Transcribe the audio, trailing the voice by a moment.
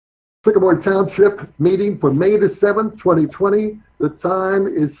Sycamore Township meeting for May the 7th, 2020. The time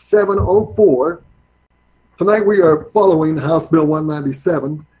is 7:04. Tonight we are following House Bill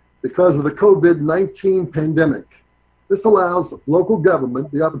 197 because of the COVID-19 pandemic. This allows local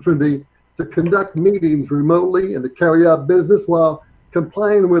government the opportunity to conduct meetings remotely and to carry out business while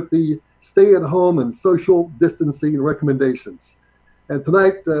complying with the stay-at-home and social distancing recommendations. And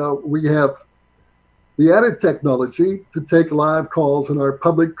tonight we have the added technology to take live calls in our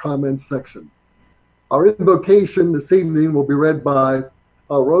public comments section. Our invocation this evening will be read by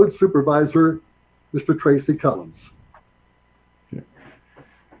our road supervisor, Mr. Tracy Collins.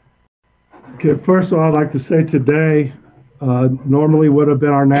 Okay, first of all, I'd like to say today normally would have been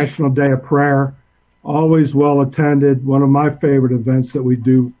our National Day of Prayer. Always well attended, one of my favorite events that we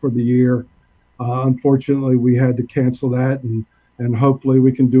do for the year. Unfortunately, we had to cancel that, and hopefully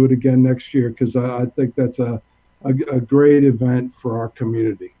we can do it again next year because I think that's a great event for our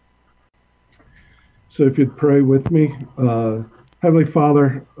community. So if you'd pray with me. Heavenly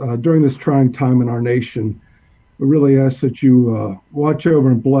Father, during this trying time in our nation, we really ask that you watch over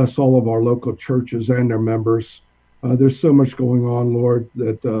and bless all of our local churches and their members. There's so much going on, Lord,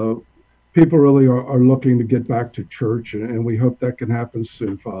 that people really are looking to get back to church, and we hope that can happen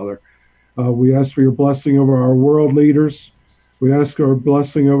soon, Father. We ask for your blessing over our world leaders. We ask our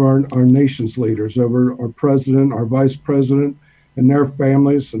blessing over our nation's leaders, over our president, our vice president, and their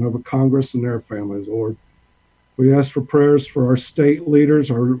families, and over Congress and their families, Lord. We ask for prayers for our state leaders,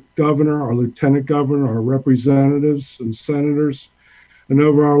 our governor, our lieutenant governor, our representatives and senators, and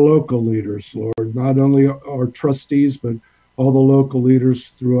over our local leaders, Lord, not only our trustees, but all the local leaders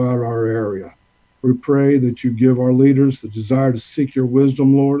throughout our area. We pray that you give our leaders the desire to seek your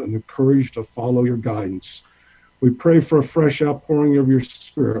wisdom, Lord, and the courage to follow your guidance. We pray for a fresh outpouring of your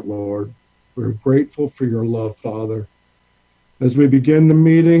Spirit, Lord. We're grateful for your love, Father. As we begin the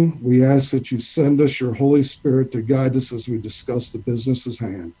meeting, we ask that you send us your Holy Spirit to guide us as we discuss the business at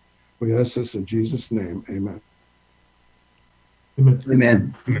hand. We ask this in Jesus' name. Amen. Amen.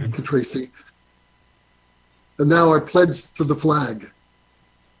 Amen. Thank you, Tracy. And now our pledge to the flag.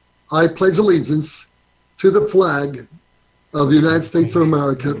 I pledge allegiance to the flag of the United States of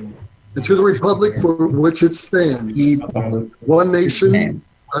America and to the republic for which it stands, one nation,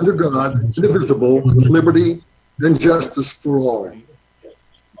 under God, indivisible, with liberty and justice for all.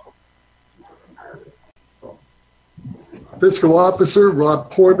 Fiscal Officer Rob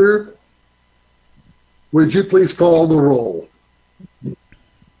Porter, would you please call the roll?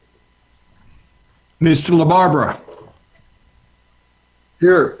 Mr. LaBarbera.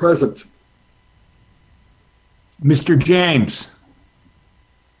 Here, present. Mr. James.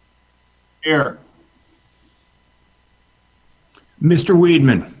 Here. Mr.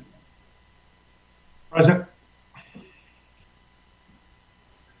 Weedman. Present.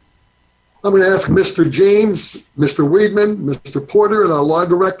 I'm going to ask Mr. James, Mr. Weedman, Mr. Porter, and our law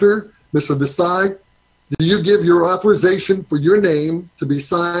director, Mr. Desai, do you give your authorization for your name to be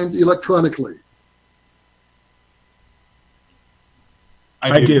signed electronically?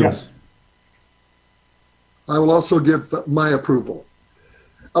 I do. Yes. I will also give my approval.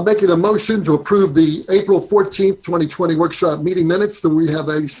 I'm making a motion to approve the April 14th, 2020 workshop meeting minutes. Do we have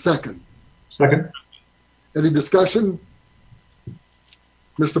a second? Second. Any discussion?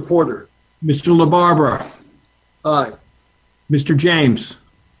 Mr. Porter. Mr. LaBarbera. Aye. Mr. James.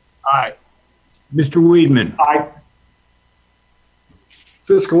 Aye. Mr. Weedman. Aye.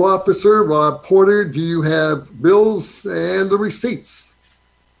 Fiscal Officer Rob Porter, do you have bills and the receipts?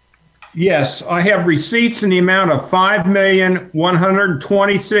 Yes, I have receipts in the amount of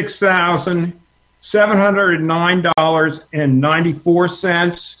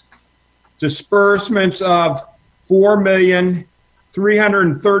 $5,126,709.94. Disbursements of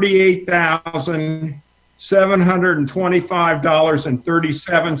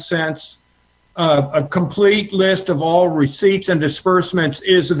 $4,338,725.37. A complete list of all receipts and disbursements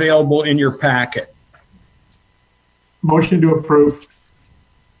is available in your packet. Motion to approve.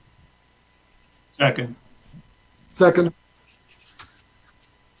 Second. Second.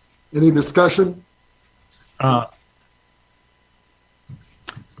 Any discussion? Mr.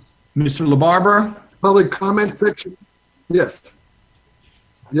 LaBarbera? Public comment section? Yes.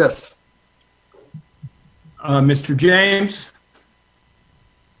 Yes. Mr. James?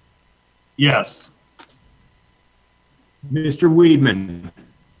 Yes. Mr. Weedman?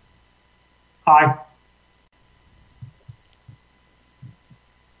 Aye.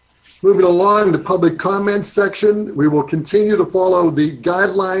 Moving along to public comments section, we will continue to follow the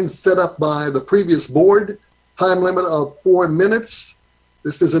guidelines set up by the previous board, time limit of 4 minutes.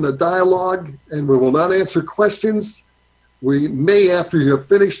 This isn't a dialogue, and we will not answer questions We may, after you have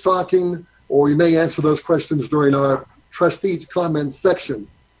finished talking, or you may answer those questions during our trustee comments section,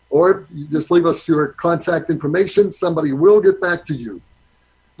 or you just leave us your contact information. Somebody will get back to you.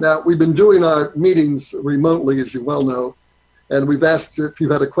 Now, we've been doing our meetings remotely, as you well know, and we've asked if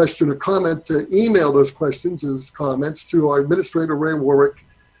you've had a question or comment to email those questions as comments to our administrator, Ray Warwick,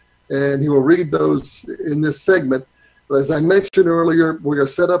 and he will read those in this segment. But as I mentioned earlier, we are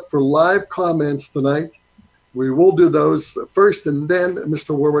set up for live comments tonight. We will do those first, and then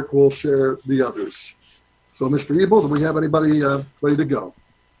Mr. Warwick will share the others. So, Mr. Ebel, do we have anybody ready to go?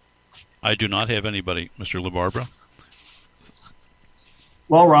 I do not have anybody, Mr. LaBarbera.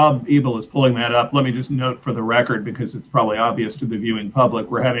 While Rob Ebel is pulling that up, let me just note for the record, because it's probably obvious to the viewing public,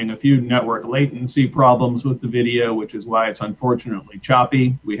 we're having a few network latency problems with the video, which is why it's unfortunately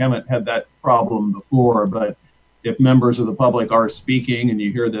choppy. We haven't had that problem before, but if members of the public are speaking and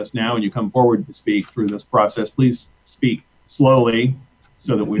you hear this now and you come forward to speak through this process, please speak slowly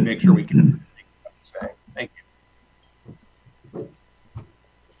so that we make sure we can say. Thank you.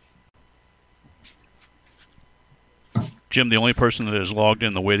 Jim, the only person that is logged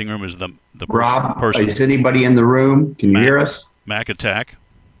in the waiting room is the Rob, person. is anybody in the room? Can you hear us? Mac Attack.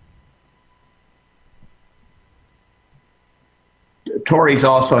 Tori's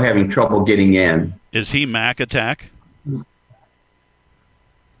also having trouble getting in. Is he Mac Attack?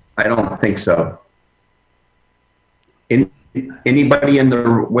 I don't think so. Anybody in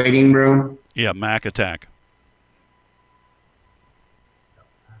the waiting room? Yeah, Mac Attack.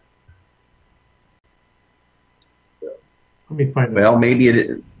 Let me find Well, maybe it is.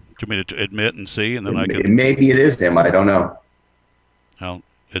 Do you want me to admit and see, and then I can? Maybe it is him. I don't know. I'll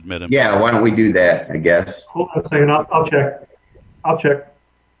admit him. Yeah, why don't we do that, I guess. Hold on a second. I'll check. I'll check.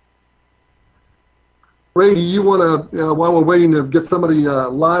 Ray, do you want to, while we're waiting to get somebody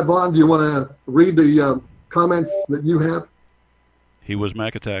live on, do you want to read the comments that you have? He was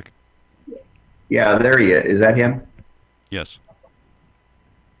Mac Attack. Yeah, there he is. Is that him? Yes.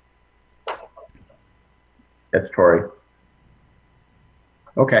 That's Tori.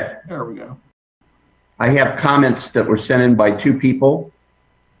 Okay. There we go. I have comments that were sent in by two people.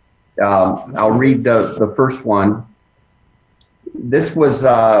 I'll read the first one. This was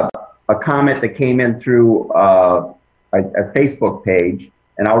a comment that came in through a Facebook page,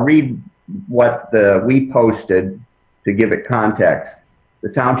 and I'll read what we posted to give it context. The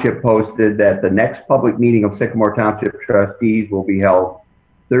township posted that the next public meeting of Sycamore Township trustees will be held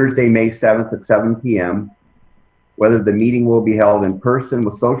Thursday, May 7th at 7 p.m. Whether the meeting will be held in person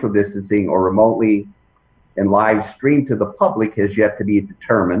with social distancing or remotely and live streamed to the public has yet to be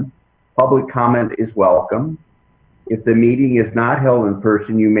determined. Public comment is welcome. If the meeting is not held in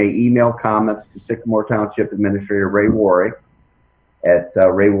person, you may email comments to Sycamore Township Administrator Ray Warwick at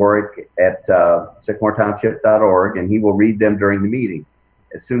sycamoretownship.org, and he will read them during the meeting.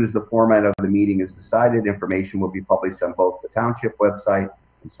 As soon as the format of the meeting is decided, information will be published on both the township website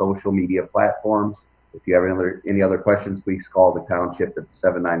and social media platforms. If you have any other questions, please call the township at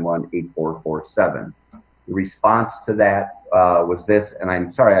 791-8447. The response to that was this, and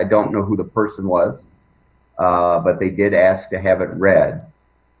I'm sorry, I don't know who the person was, but they did ask to have it read.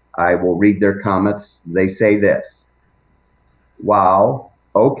 I will read their comments. They say this: wow,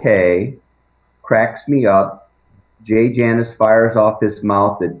 okay, cracks me up. Jay Janis fires off his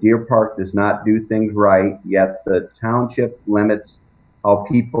mouth that Deer Park does not do things right, yet the township limits how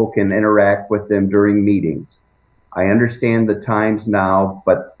people can interact with them during meetings. I understand the times now,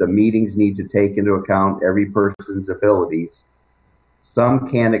 but the meetings need to take into account every person's abilities. Some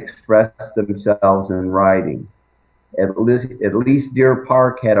can't express themselves in writing. At least Deer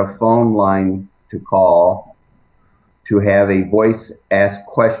Park had a phone line to call to have a voice ask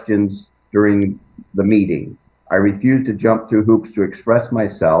questions during the meeting. I refuse to jump through hoops to express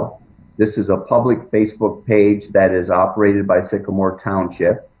myself. This is a public Facebook page that is operated by Sycamore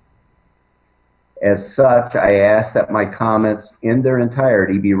Township. As such, I ask that my comments in their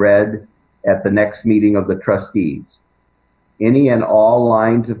entirety be read at the next meeting of the trustees. Any and all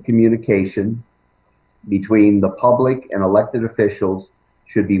lines of communication between the public and elected officials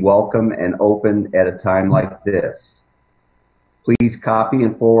should be welcome and open at a time like this. Please copy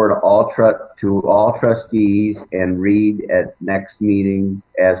and forward to all trustees and read at next meeting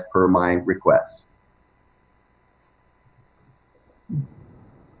as per my request.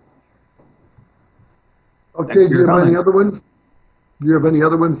 Okay, do you have any other ones? Do you have any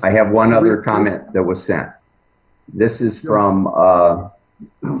other ones? I have one other comment that was sent. This is from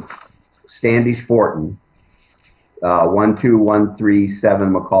Standish Fortin,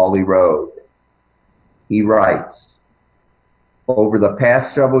 12137 Macaulay Road. He writes, Over the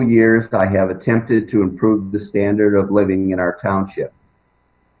past several years, I have attempted to improve the standard of living in our township.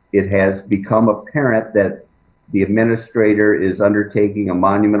 It has become apparent that the administrator is undertaking a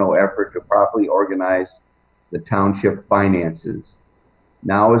monumental effort to properly organize the township finances.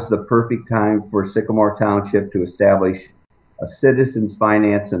 Now is the perfect time for Sycamore Township to establish a Citizens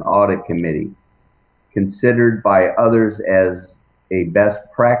Finance and Audit Committee, considered by others as a best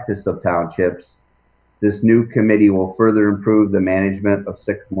practice of townships. This new committee will further improve the management of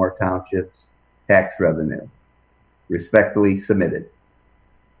Sycamore Township's tax revenue. Respectfully submitted.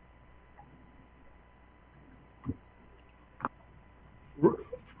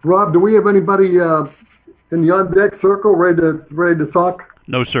 Rob, do we have anybody in the on deck circle ready to talk?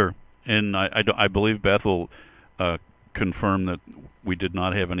 No, sir. And I believe Beth will confirm that we did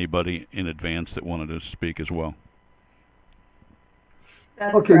not have anybody in advance that wanted to speak as well.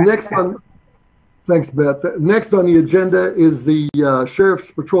 That's okay, correct. next one. Thanks, Beth. Next on the agenda is the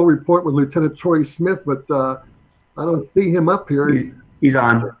Sheriff's Patrol report with Lieutenant Troy Smith, but I don't see him up here. He's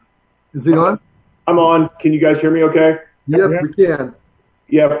on. Is he on? I'm on. Can you guys hear me okay? Yep, we can.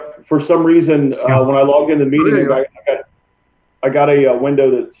 Yeah, for some reason, when I logged into the meeting, I got a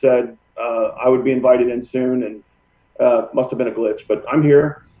window that said I would be invited in soon, and must have been a glitch, but I'm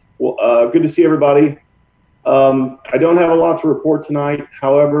here. Well, good to see everybody. I don't have a lot to report tonight.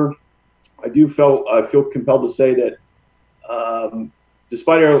 However, I feel compelled to say that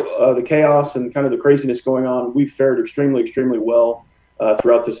despite the chaos and kind of the craziness going on, we've fared extremely, extremely well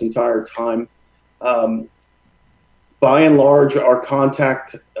throughout this entire time. By and large, our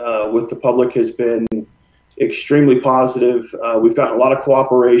contact with the public has been extremely positive. We've gotten a lot of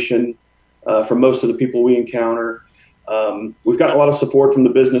cooperation from most of the people we encounter. We've gotten a lot of support from the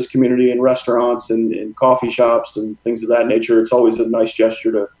business community and restaurants and coffee shops and things of that nature. It's always a nice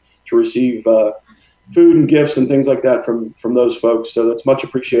gesture to receive food and gifts and things like that from those folks. So that's much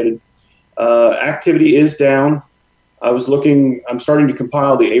appreciated. Activity is down. I'm starting to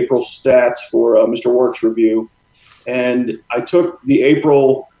compile the April stats for Mr. Work's review. And I took the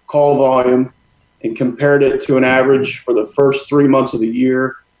April call volume and compared it to an average for the first 3 months of the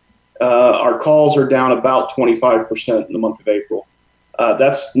year. Our calls are down about 25% in the month of April.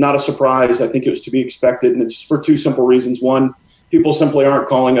 That's not a surprise. I think it was to be expected, and it's for two simple reasons. One, people simply aren't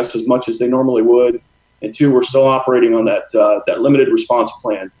calling us as much as they normally would. And two, we're still operating on that limited response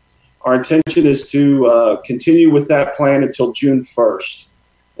plan. Our intention is to continue with that plan until June 1st.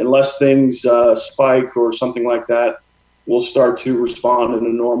 Unless things spike or something like that, we'll start to respond in a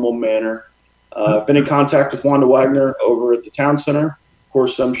normal manner. I've been in contact with Wanda Wagner over at the town center. Of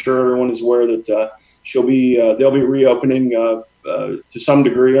course, I'm sure everyone is aware that they'll be reopening to some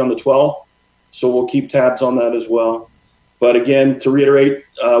degree on the 12th, so we'll keep tabs on that as well. But again, to reiterate,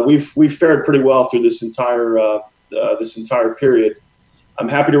 we've fared pretty well through this entire period. I'm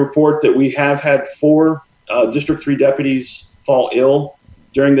happy to report that we have had 4 District 3 deputies fall ill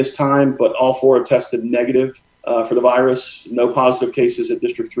during this time, but all 4 have tested negative for the virus. No positive cases at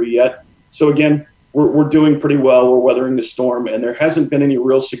District 3 yet. So again, we're doing pretty well. We're weathering the storm, and there hasn't been any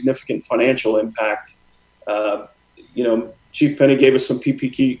real significant financial impact. Chief Penny gave us some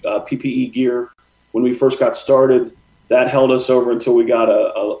PPE gear when we first got started. That held us over until we got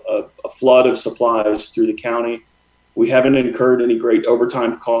a flood of supplies through the county. We haven't incurred any great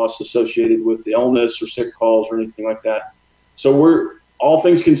overtime costs associated with the illness or sick calls or anything like that. So all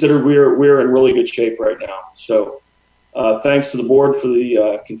things considered, we're in really good shape right now. So thanks to the board for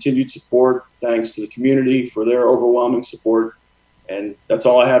the continued support. Thanks to the community for their overwhelming support. And that's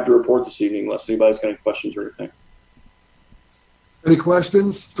all I have to report this evening, unless anybody's got any questions or anything. Any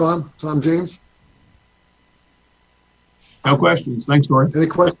questions, Tom James? No questions. Thanks, Troy. Any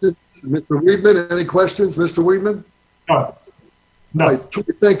questions? Mr. Weedman, any questions, Mr. Weedman? No. All right,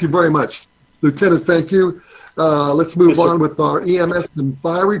 thank you very much. Lieutenant, thank you. Let's move on with our EMS and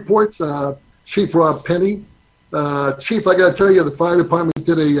fire reports. Chief Rob Penny. Chief, I got to tell you, the fire department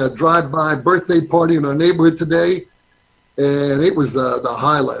did a drive-by birthday party in our neighborhood today, and it was the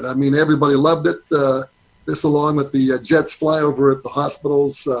highlight. I mean, everybody loved it. This along with the jets flyover at the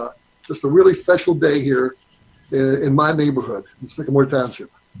hospitals. Just a really special day here in my neighborhood, in Sycamore Township.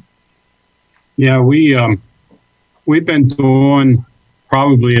 Yeah, we've been doing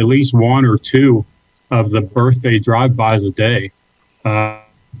probably at least 1 or 2 of the birthday drive-bys a day.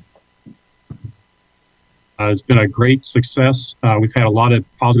 It's been a great success. We've had a lot of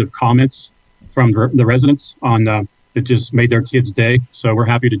positive comments from the residents on it just made their kids' day. So we're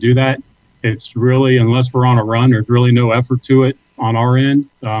happy to do that. It's really, unless we're on a run, there's really no effort to it on our end.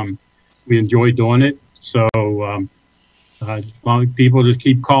 We enjoy doing it. So as long as people just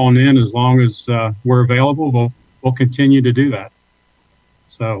keep calling in, as long as we're available, we'll continue to do that.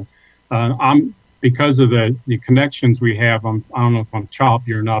 So because of the connections we have, I don't know if I'm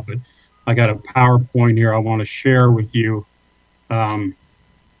choppy or not, but I got a PowerPoint here I want to share with you. Can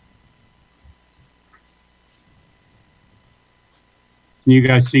you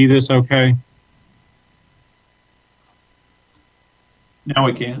guys see this okay? Now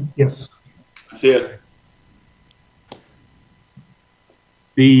we can. Yes. See it.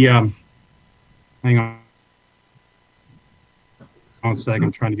 Hang on a second,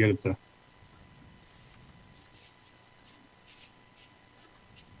 I'm trying to get it to.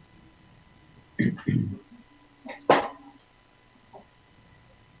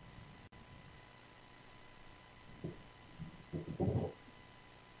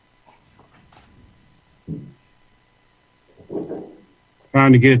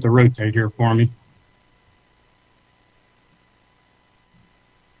 Trying to get it to rotate here for me.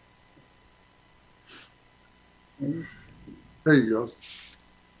 There you go.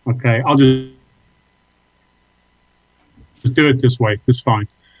 Okay, I'll just do it this way. It's fine.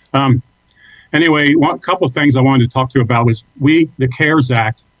 Anyway, a couple of things I wanted to talk to you about was the CARES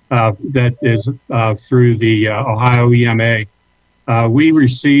Act that is through the Ohio EMA. We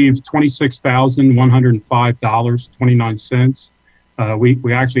received $26,105.29.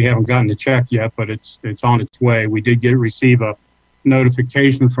 We actually haven't gotten the check yet, but it's on its way. We did receive a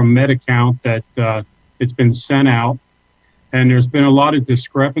notification from MedAccount that it's been sent out, and there's been a lot of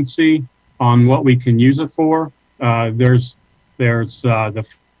discrepancy on what we can use it for. There's the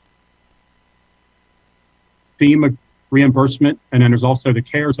FEMA reimbursement, and then there's also the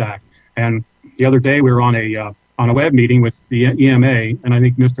CARES Act. And the other day we were on a web meeting with the EMA, and I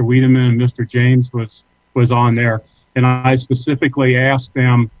think Mr. Wiedemann and Mr. James was on there, and I specifically asked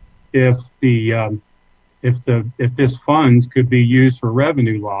them if this fund could be used for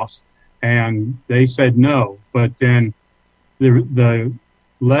revenue loss, and they said no. But then the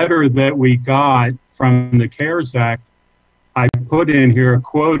letter that we got from the CARES Act, I put in here,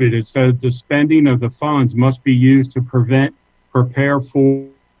 quoted, it says the spending of the funds must be used to prepare for,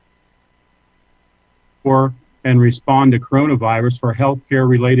 and respond to coronavirus for healthcare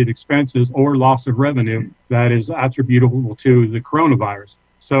related expenses or loss of revenue that is attributable to the coronavirus.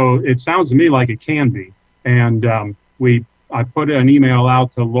 So it sounds to me like it can be. And I put an email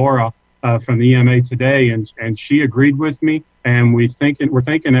out to Laura from the EMA today, and she agreed with me. And we're thinking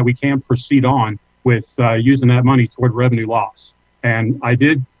that we can proceed on with using that money toward revenue loss. And I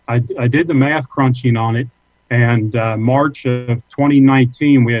did the math crunching on it. And March of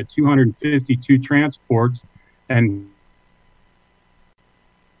 2019, we had 252 transports. And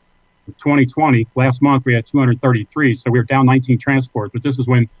 2020, last month, we had 233. So we were down 19 transports. But this is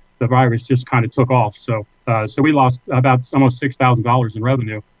when the virus just kind of took off. So we lost about almost $6,000 in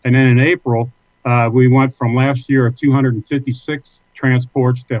revenue. And then in April, we went from last year of 256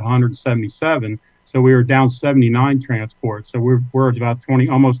 transports to 177. So we were down 79 transports. So we're at about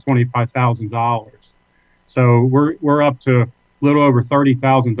almost $25,000. So we're up to a little over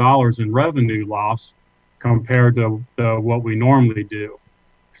 $30,000 in revenue loss compared to what we normally do.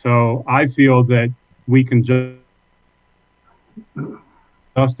 So I feel that we can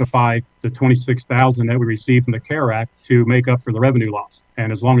justify the $26,000 that we received from the CARE Act to make up for the revenue loss.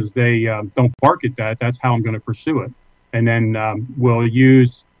 And as long as they don't bark at that, that's how I'm going to pursue it. And then we'll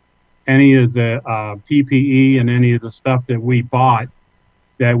use any of the PPE and any of the stuff that we bought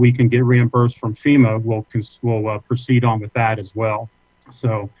that we can get reimbursed from FEMA. We'll proceed on with that as well.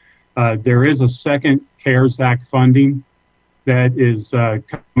 So there is a second CARES Act funding that is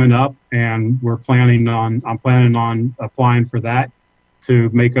coming up, and I'm planning on applying for that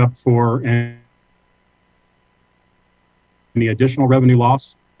to make up for any additional revenue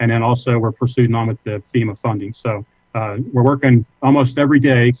loss. And then also we're proceeding on with the FEMA funding. So we're working almost every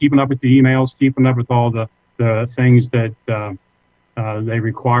day, keeping up with the emails, keeping up with all the things that they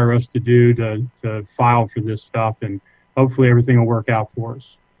require us to do to file for this stuff, and hopefully everything will work out for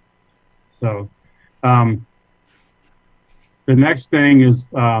us. So the next thing is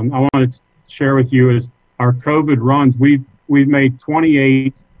I want to share with you is our COVID runs. We've made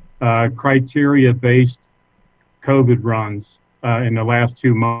 28 criteria-based COVID runs in the last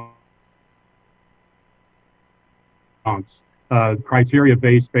 2 months.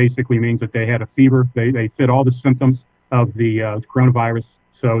 Criteria-based basically means that they had a fever. They fit all the symptoms of the coronavirus,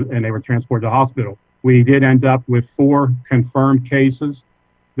 and they were transported to the hospital. We did end up with 4 confirmed cases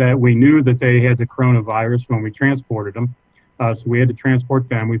that we knew that they had the coronavirus when we transported them. So we had to transport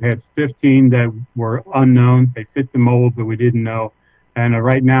them. We've had 15 that were unknown. They fit the mold, but we didn't know. And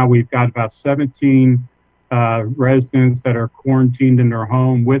right now we've got about 17 residents that are quarantined in their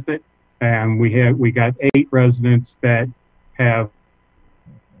home with it. And we got 8 residents that have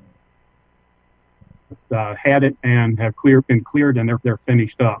had it and have been cleared, and they're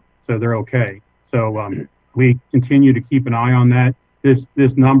finished up, so they're okay. So we continue to keep an eye on that.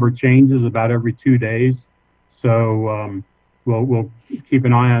 This number changes about every 2 days, so we'll keep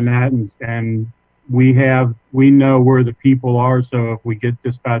an eye on that, and we know where the people are. So if we get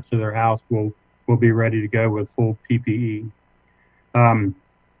dispatched to their house, we'll be ready to go with full PPE.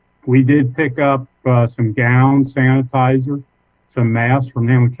 We did pick up some gowns, sanitizer, some masks from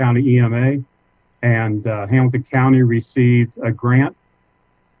Hamilton County EMA, and Hamilton County received a grant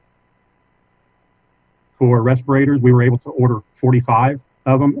for respirators. We were able to order 45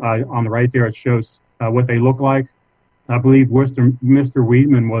 of them. On the right there, it shows what they look like. I believe Mr.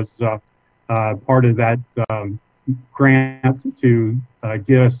 Weedman was part of that grant to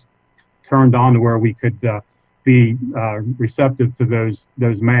get us turned on to where we could be receptive to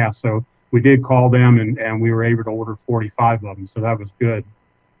those masks. So we did call them, and we were able to order 45 of them. So that was good.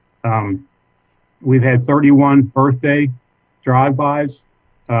 We've had 31 birthday drive-bys.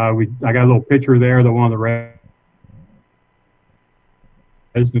 I got a little picture there that one of the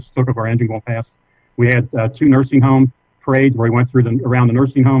residents took of our engine going past. We had 2 nursing home parades where we went through around the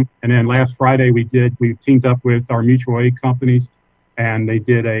nursing home. And then last Friday we teamed up with our mutual aid companies, and they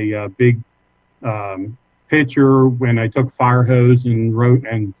did a big picture when they took fire hose and wrote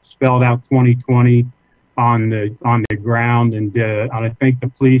and spelled out 2020 on the ground, and I think the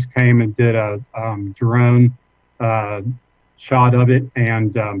police came and did a drone shot of it,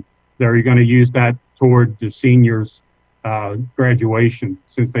 and they're going to use that toward the seniors' graduation,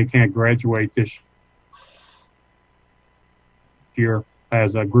 since they can't graduate this year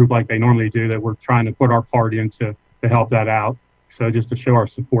as a group like they normally do. That we're trying to put our part in to help that out. So just to show our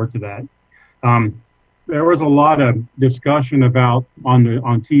support to that. There was a lot of discussion about on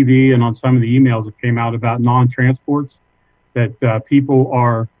TV and on some of the emails that came out about non-transports, that people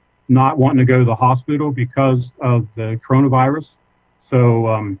are not wanting to go to the hospital because of the coronavirus.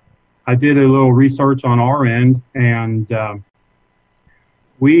 So I did a little research on our end, and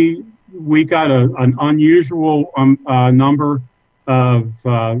we got an unusual number of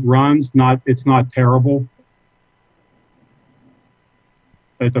runs. It's not terrible.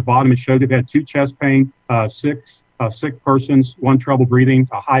 At the bottom, it showed they've had 2 chest pain, 6 sick persons, 1 trouble breathing,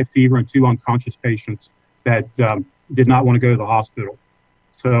 a high fever, and 2 unconscious patients that did not want to go to the hospital.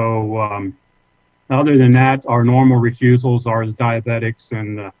 So other than that, our normal refusals are the diabetics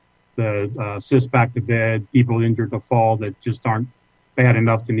and the cysts back to bed, people injured to fall that just aren't bad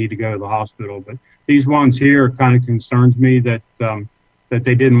enough to need to go to the hospital. But these ones here kind of concerns me that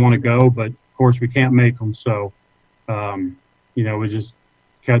they didn't want to go, but of course we can't make them. So, we just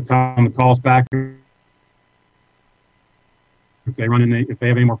kept telling the calls back if they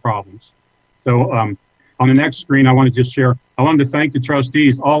have any more problems. So on the next screen, I want to just share. I wanted to thank the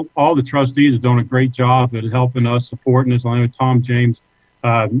trustees. All the trustees are doing a great job at helping us, supporting us. I know Tom James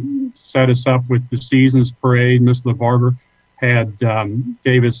set us up with the Seasons Parade. Ms. LaBarber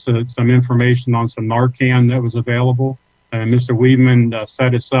gave us some information on some Narcan that was available. And Mr. Weedman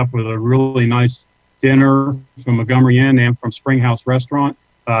set us up with a really nice dinner from Montgomery Inn and from Springhouse Restaurant.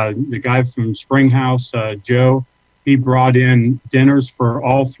 The guy from Springhouse, Joe, he brought in dinners for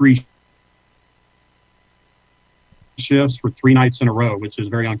all 3 shifts for 3 nights in a row, which is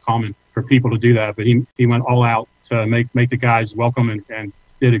very uncommon for people to do that. But he went all out to make the guys welcome and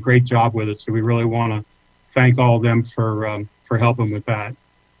did a great job with it. So we really want to thank all of them for helping with that.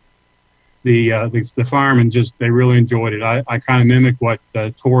 The firemen they really enjoyed it. I kind of mimic what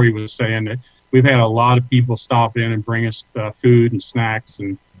Tori was saying, that we've had a lot of people stop in and bring us food and snacks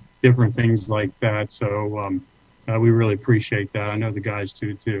and different things like that. So we really appreciate that. I know the guys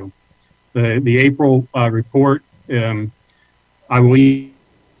do too. The April report, I will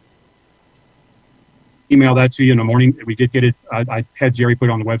email that to you in the morning. We did get it. I had Jerry put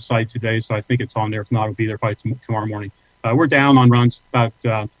it on the website today, so I think it's on there. If not, it'll be there probably tomorrow morning. We're down on runs,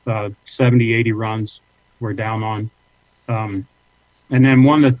 about 70, 80 runs we're down on. And then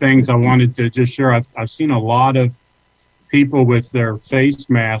one of the things I wanted to just share, I've seen a lot of people with their face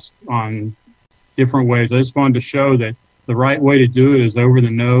masks on different ways. I just wanted to show that the right way to do it is over the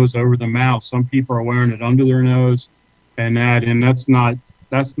nose, over the mouth. Some people are wearing it under their nose, and that's not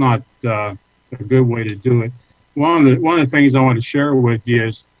a good way to do it. One of the things I want to share with you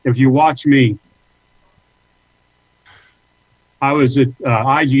is, if you watch me, I was at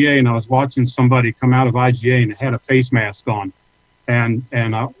IGA, and I was watching somebody come out of IGA and had a face mask on, and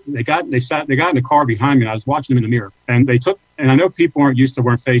they got in the car behind me, and I was watching them in the mirror, and I know people aren't used to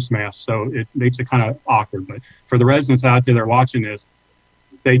wearing face masks, so it makes it kind of awkward. But for the residents out there that are watching this,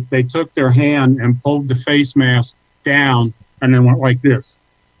 they took their hand and pulled the face mask down, and then went like this.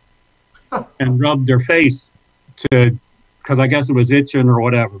 and rubbed their face because I guess it was itching or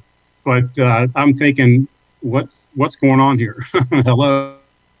whatever. But I'm thinking, what's going on here? Hello.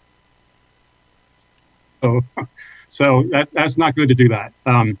 So that's not good to do that.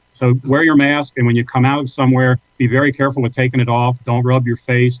 So wear your mask, and when you come out of somewhere, be very careful with taking it off. Don't rub your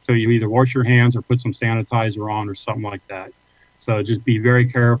face till you either wash your hands or put some sanitizer on or something like that. So just be very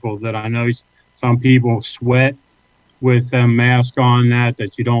careful. That I know some people sweat with a mask on,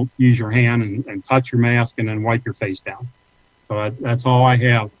 that you don't use your hand and touch your mask and then wipe your face down. So that's all I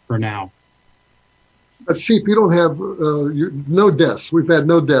have for now. Chief, you don't have no deaths. We've had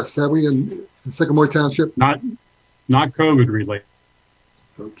no deaths, have we, in Sycamore Township? Not COVID related.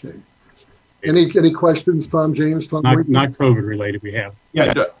 Okay. Any questions, Tom James? Not COVID related. We have.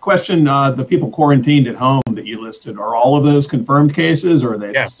 Yeah. Question: the people quarantined at home that you listed, are all of those confirmed cases, or are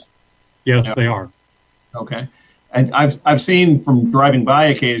they? Yes. Yes, they are. Okay. And I've seen from driving by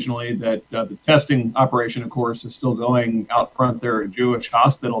occasionally that the testing operation, of course, is still going out front there at Jewish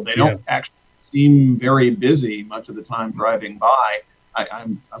Hospital. They don't actually seem very busy much of the time driving by.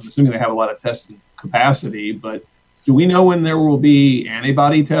 I'm assuming they have a lot of testing capacity, but do we know when there will be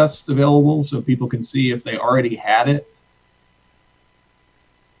antibody tests available so people can see if they already had it?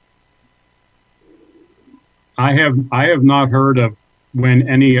 I have not heard of when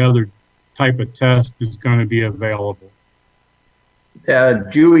any other type of test is going to be available. The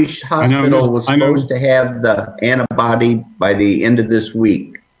Jewish Hospital was supposed to have the antibody by the end of this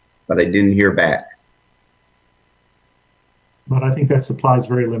week, but I didn't hear back. But I think that supply is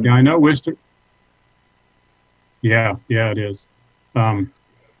very limited. Yeah, I know Worcester. Yeah, it is. Mr.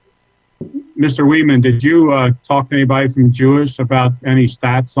 Weedman, did you talk to anybody from Jewish about any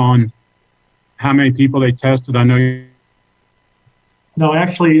stats on how many people they tested? I know. No,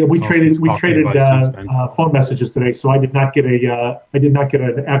 actually, we traded phone messages today, so I did not get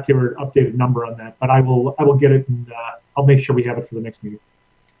an accurate updated number on that. But I will get it, and I'll make sure we have it for the next meeting.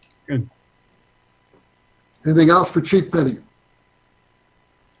 Good. Anything else for Chief Penny?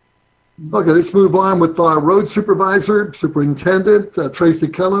 Okay, let's move on with our road superintendent, Tracy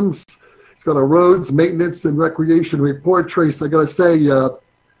Kellums. He's got a roads maintenance and recreation report. Trace, I got to say,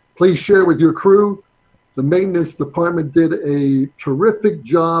 please share with your crew. The maintenance department did a terrific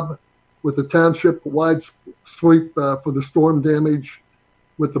job with the township wide sweep for the storm damage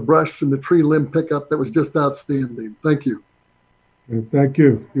with the brush and the tree limb pickup. That was just outstanding. Thank you. Thank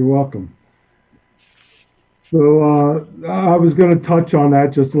you. You're welcome. So I was going to touch on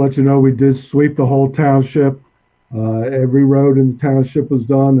that just to let you know we did sweep the whole township. Every road in the township was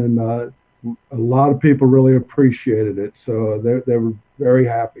done, and a lot of people really appreciated it. So they were very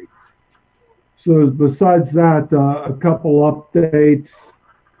happy. So besides that, a couple updates.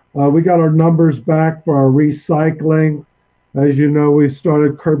 We got our numbers back for our recycling. As you know, we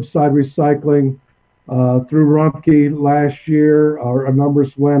started curbside recycling through Rumpke last year. Our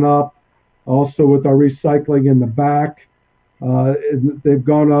numbers went up. Also with our recycling in the back, they've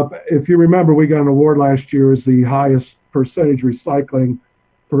gone up. If you remember, we got an award last year as the highest percentage recycling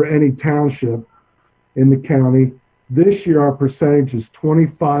for any township in the county. This year, our percentage is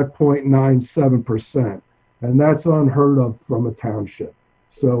 25.97%, and that's unheard of from a township.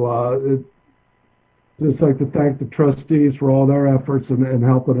 So just like to thank the trustees for all their efforts and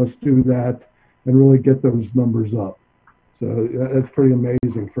helping us do that and really get those numbers up. So that's pretty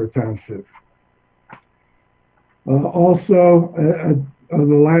amazing for a township. Also, at the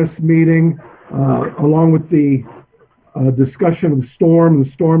last meeting, along with the discussion of the storm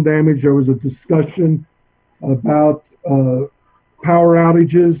damage, there was a discussion about power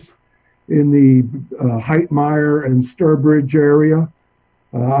outages in the Heitmeyer and Sturbridge area.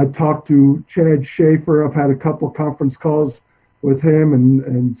 I talked to Chad Schaefer. I've had a couple conference calls with him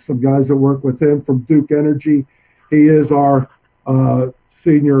and some guys that work with him from Duke Energy. He is our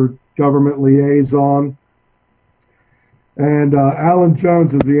senior government liaison. And Alan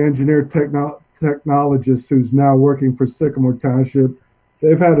Jones is the engineer technologist who's now working for Sycamore Township.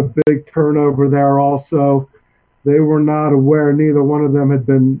 They've had a big turnover there also. They were not aware, neither one of them had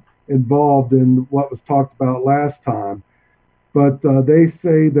been involved in what was talked about last time. But they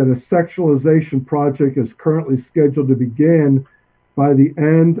say that a sexualization project is currently scheduled to begin by the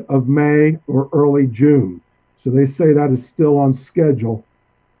end of May or early June. So they say that is still on schedule.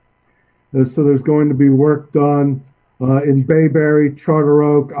 So there's going to be work done in Bayberry, Charter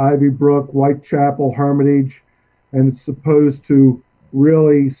Oak, Ivy Brook, Whitechapel, Hermitage, and it's supposed to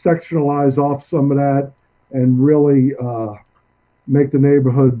really sectionalize off some of that and really make the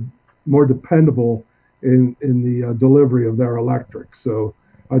neighborhood more dependable in the delivery of their electric. So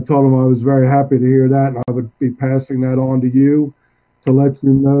I told them I was very happy to hear that, and I would be passing that on to you to let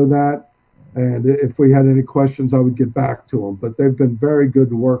you know that. And if we had any questions, I would get back to them. But they've been very good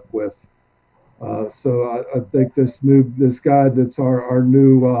to work with. So I think this guy that's our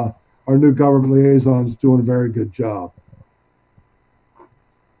new government liaison is doing a very good job.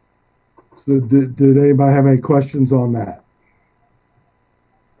 So did anybody have any questions on that?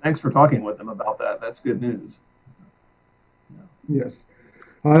 Thanks for talking with them about that. That's good news. Yes.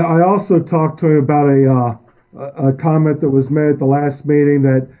 I also talked to him about a comment that was made at the last meeting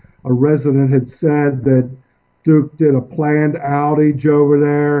that a resident had said that Duke did a planned outage over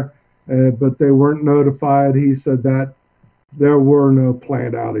there, but they weren't notified. He said that there were no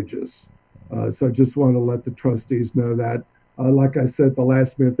planned outages. So I just wanted to let the trustees know that. Like I said at the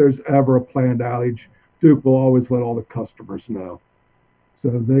last meeting, if there's ever a planned outage, Duke will always let all the customers know.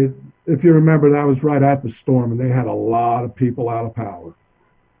 So if you remember, that was right at the storm, and they had a lot of people out of power.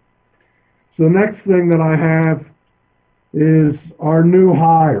 So the next thing that I have is our new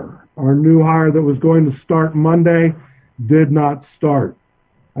hire. Our new hire that was going to start Monday did not start.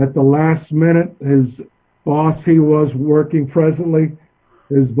 At the last minute, his boss, he was working presently,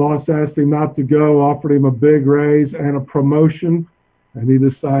 his boss asked him not to go, offered him a big raise and a promotion, and he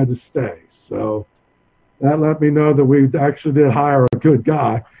decided to stay. So that let me know that we actually did hire a good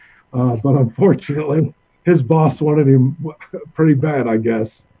guy. But unfortunately, his boss wanted him pretty bad, I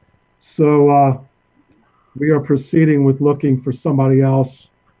guess. So we are proceeding with looking for somebody else.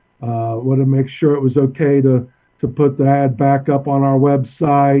 Want to make sure it was okay to put the ad back up on our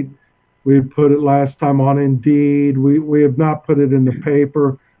website. We put it last time on Indeed. We have not put it in the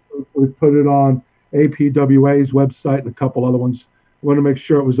paper. We've put it on APWA's website and a couple other ones. We want to make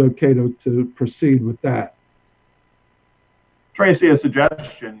sure it was okay to proceed with that. Tracy, a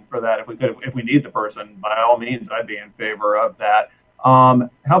suggestion for that, if we need the person, by all means, I'd be in favor of that. How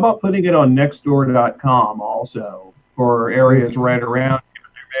about putting it on nextdoor.com also for areas right around?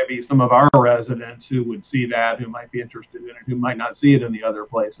 There may be some of our residents who would see that, who might be interested in it, who might not see it in the other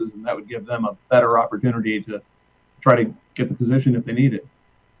places, and that would give them a better opportunity to try to get the position if they need it.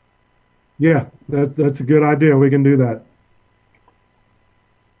 Yeah, that's a good idea. We can do that.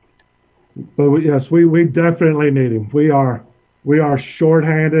 But yes, we definitely need him. We are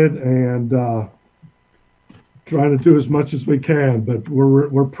shorthanded and trying to do as much as we can, but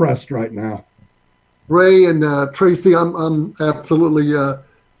we're pressed right now. Ray and Tracy, I'm absolutely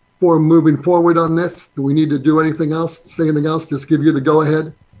for moving forward on this. Do we need to do anything else? Say anything else? Just give you the go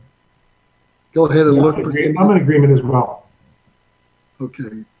ahead. Go ahead and look for. I'm in agreement as well.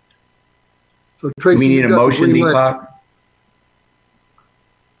 Okay. So Tracy, we need a motion, Meatlock.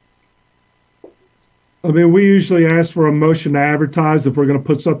 I mean, we usually ask for a motion to advertise if we're going to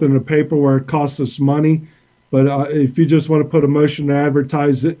put something in the paper where it costs us money. But if you just want to put a motion to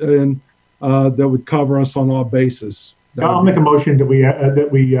advertise it in, that would cover us on all bases. I'll make a motion that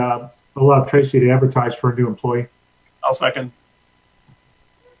we allow Tracy to advertise for a new employee. I'll second.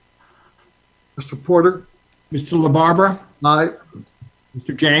 Mr. Porter? Mr. LaBarbera? Aye.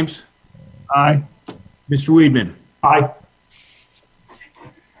 Mr. James? Aye. Mr. Weedman? Aye.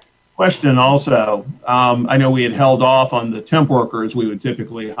 Question also, I know we had held off on the temp workers we would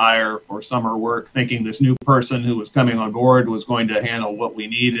typically hire for summer work, thinking this new person who was coming on board was going to handle what we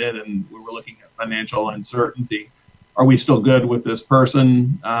needed, and we were looking at financial uncertainty. Are we still good with this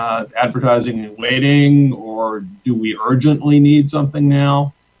person advertising and waiting, or do we urgently need something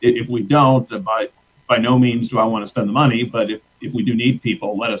now? If we don't, by no means do I want to spend the money, but if we do need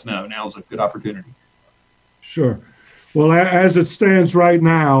people, let us know. Now's a good opportunity. Sure. Well, as it stands right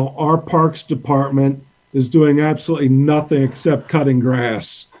now, our Parks Department is doing absolutely nothing except cutting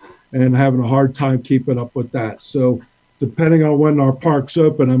grass and having a hard time keeping up with that. So depending on when our parks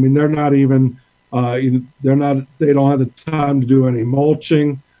open, I mean, they're not even, they don't have the time to do any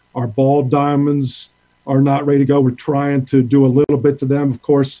mulching. Our ball diamonds are not ready to go. We're trying to do a little bit to them. Of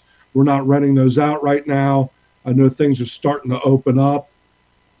course, we're not renting those out right now. I know things are starting to open up,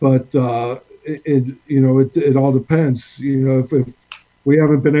 but it all depends. If we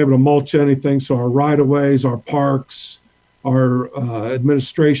haven't been able to mulch anything, so our right-of-ways, our parks, our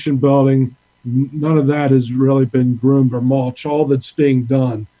administration building, none of that has really been groomed or mulched. All that's being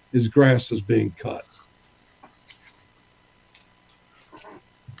done is grass is being cut.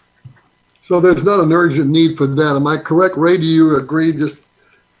 So there's not an urgent need for that. Am I correct, Ray? Do you agree? Just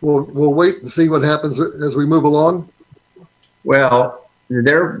we'll wait and see what happens as we move along. Well,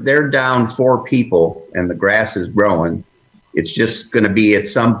 they're down 4 people and the grass is growing. It's just going to be at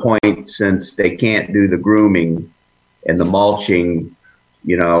some point, since they can't do the grooming and the mulching,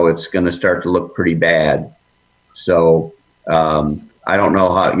 it's going to start to look pretty bad. So I don't know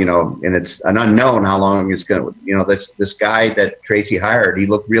how, and it's an unknown how long it's going to, this guy that Tracy hired, he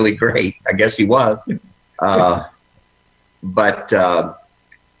looked really great. I guess he was. But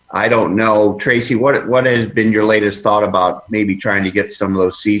I don't know. Tracy, what has been your latest thought about maybe trying to get some of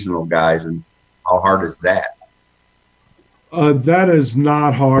those seasonal guys, and how hard is that? That is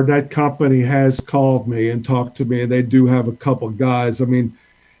not hard. That company has called me and talked to me, and they do have a couple guys. I mean,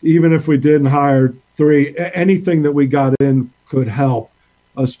 even if we didn't hire 3, anything that we got in could help,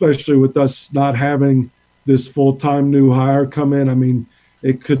 especially with us not having this full-time new hire come in. I mean,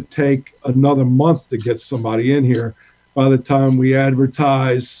 it could take another month to get somebody in here. By the time we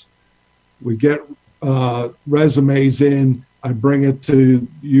advertise, we get resumes in, I bring it to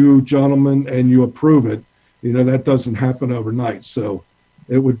you gentlemen, and you approve it. That doesn't happen overnight. So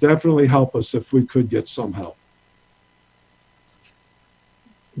it would definitely help us if we could get some help.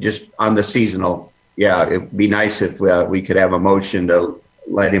 Just on the seasonal, yeah, it'd be nice if we could have a motion to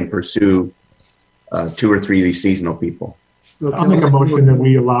let him pursue 2 or 3 of these seasonal people. I'll make a motion that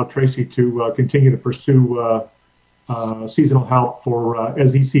we allow Tracy to continue to pursue seasonal help for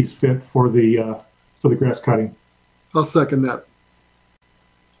as he sees fit for the grass cutting. I'll second that.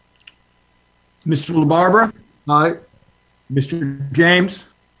 Mr. LaBarbera? Aye. Mr. James?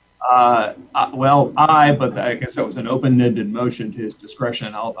 Well, aye, but I guess that was an open-ended motion to his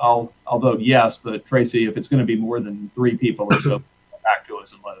discretion. I'll vote yes, but Tracy, if it's going to be more than 3 people or so, come back to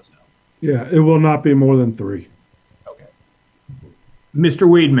us and let us know. Yeah, it will not be more than 3. Okay. Mr.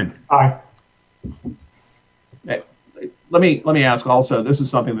 Weedman? Aye. Hey, let me ask also, this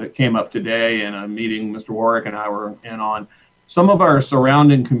is something that came up today in a meeting Mr. Warwick and I were in on. Some of our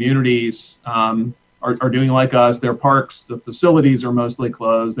surrounding communities are doing like us. Their parks, the facilities are mostly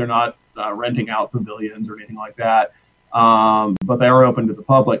closed. They're not renting out pavilions or anything like that, but they are open to the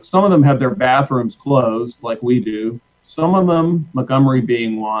public. Some of them have their bathrooms closed like we do. Some of them, Montgomery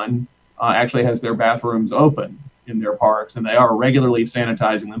being one, actually has their bathrooms open in their parks, and they are regularly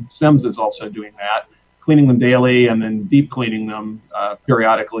sanitizing them. Sims is also doing that, cleaning them daily and then deep cleaning them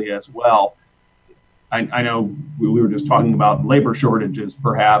periodically as well. I know we were just talking about labor shortages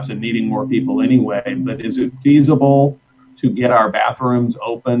perhaps and needing more people anyway, but is it feasible to get our bathrooms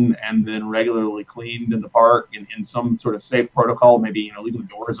open and then regularly cleaned in the park in some sort of safe protocol, maybe, leaving the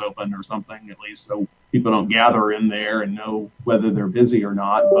doors open or something, at least so people don't gather in there and know whether they're busy or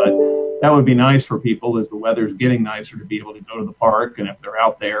not. But that would be nice for people as the weather's getting nicer to be able to go to the park, and if they're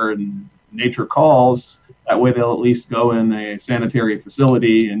out there and nature calls, that way they'll at least go in a sanitary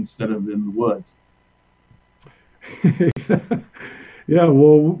facility instead of in the woods. Yeah,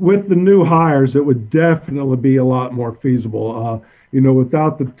 well, with the new hires, it would definitely be a lot more feasible.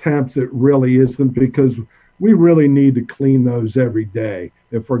 Without the temps, it really isn't, because we really need to clean those every day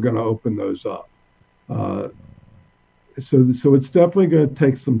if we're going to open those up. So it's definitely going to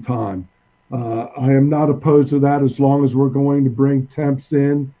take some time. I am not opposed to that as long as we're going to bring temps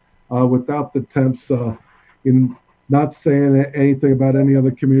in. Without the temps, not saying anything about any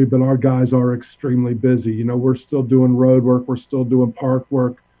other community, but our guys are extremely busy. We're still doing road work. We're still doing park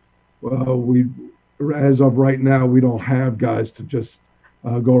work. As of right now, we don't have guys to just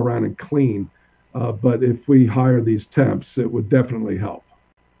go around and clean. But if we hire these temps, it would definitely help.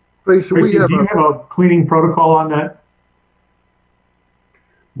 Tracy, do you have a cleaning protocol on that?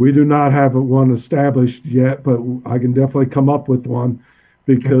 We do not have one established yet, but I can definitely come up with one,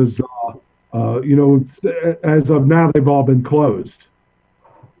 because as of now, they've all been closed.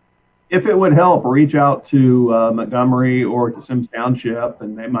 If it would help, reach out to Montgomery or to Sycamore Township,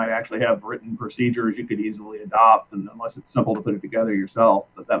 and they might actually have written procedures you could easily adopt, and unless it's simple to put it together yourself,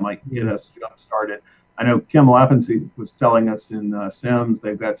 but that might get us jump started. I know Kim Lappensee was telling us in Sims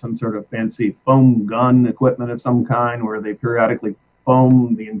they've got some sort of fancy foam gun equipment of some kind where they periodically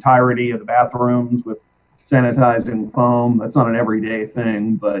foam the entirety of the bathrooms with sanitizing foam. That's not an everyday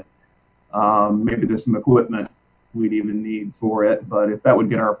thing, but maybe there's some equipment we'd even need for it. But if that would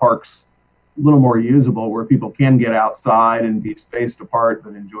get our parks a little more usable, where people can get outside and be spaced apart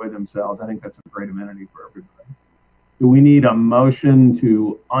but enjoy themselves, I think that's a great amenity for everybody. Do we need a motion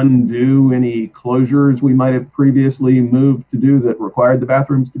to undo any closures we might have previously moved to do that required the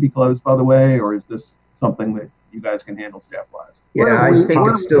bathrooms to be closed, by the way, or is this something that you guys can handle staff-wise? Yeah, I think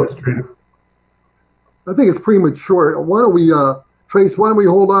it's still. I think it's premature. Why don't we, Trace? Why don't we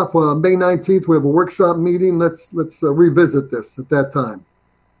hold off May 19th? We have a workshop meeting. Let's revisit this at that time.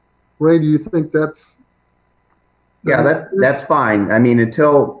 Ray, do you think that's? Yeah, that's fine. I mean,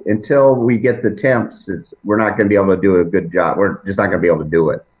 until we get the temps, we're not going to be able to do a good job. We're just not going to be able to do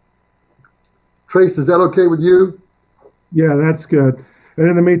it. Trace, is that okay with you? Yeah, that's good. And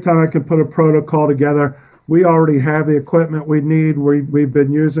in the meantime, I can put a protocol together. we already have the equipment we need. We've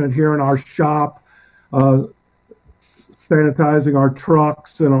been using it here in our shop, sanitizing our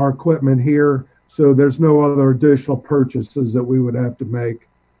trucks and our equipment here. So there's no other additional purchases that we would have to make.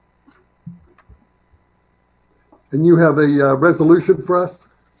 And you have a resolution for us?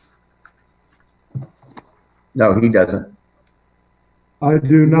 No, he doesn't. I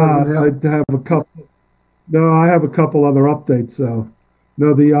do not. doesn't have- I have a couple. No, I have a couple other updates though.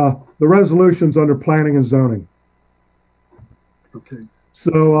 No, the resolution's under planning and zoning. Okay.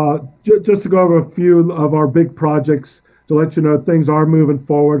 So just to go over a few of our big projects to let you know things are moving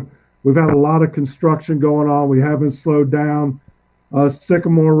forward. We've had a lot of construction going on. We haven't slowed down.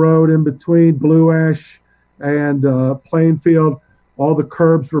 Sycamore Road in between Blue Ash and Plainfield, all the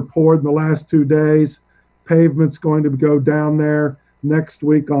curbs were poured in the last 2 days. Pavement's going to go down there next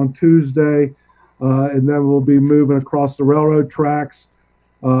week on Tuesday, and then we'll be moving across the railroad tracks.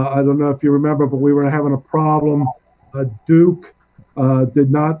 I don't know if you remember, but we were having a problem. Duke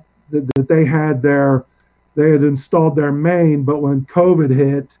did not, that they had installed their main, but when COVID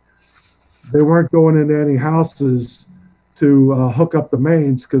hit, they weren't going into any houses to hook up the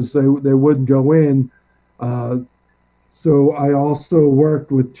mains because they wouldn't go in. So I also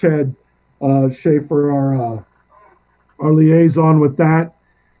worked with Chad Schaefer, our liaison with that.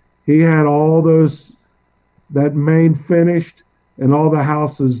 He had all that main finished and all the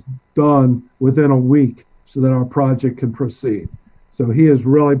houses done within a week so that our project can proceed. So he has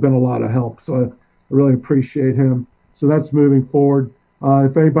really been a lot of help. So I really appreciate him. So that's moving forward.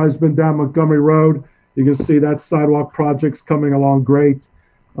 If anybody's been down Montgomery Road, you can see that sidewalk project's coming along great.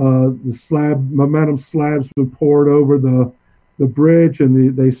 The momentum slab's been poured over the bridge,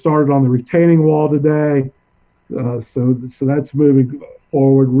 and they started on the retaining wall today. So that's moving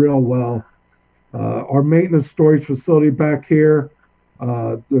forward real well. Our maintenance storage facility back here,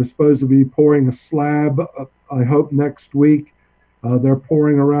 they're supposed to be pouring a slab, I hope next week. They're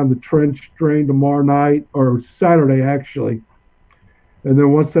pouring around the trench drain tomorrow night, or Saturday actually. And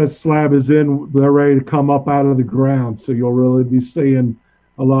then once that slab is in, they're ready to come up out of the ground. So you'll really be seeing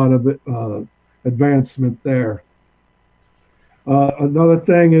a lot of advancement there. Another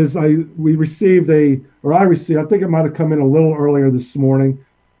thing is I received, I think it might have come in a little earlier this morning,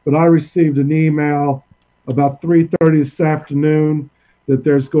 but I received an email about 3:30 this afternoon that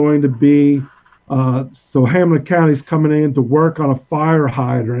there's going to be, so Hamilton County's coming in to work on a fire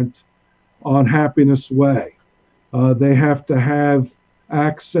hydrant on Happiness Way. They have to have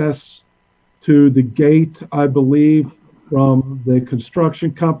access to the gate, I believe, from the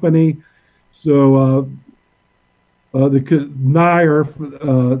construction company. So the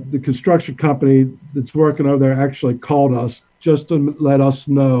construction company that's working over there actually called us just to let us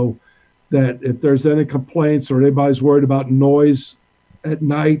know that if there's any complaints or anybody's worried about noise at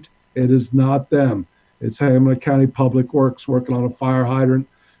night, it is not them. It's Hamilton County Public Works working on a fire hydrant.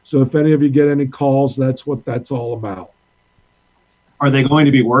 So if any of you get any calls, that's what that's all about. Are they going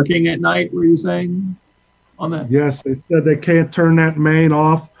to be working at night, were you saying, on that? Yes, they said they can't turn that main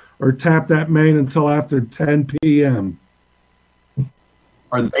off or tap that main until after 10 p.m.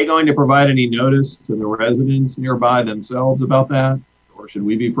 Are they going to provide any notice to the residents nearby themselves about that? Or should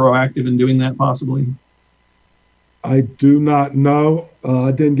we be proactive in doing that possibly? I do not know.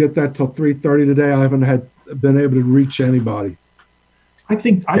 I didn't get that till 3:30 today. I haven't been able to reach anybody. I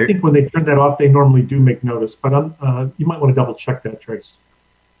think when they turn that off, they normally do make notice, but you might want to double check that, Trace.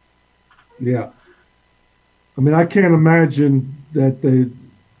 Yeah. I mean, I can't imagine that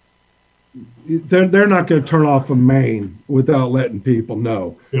they're not going to turn off a main without letting people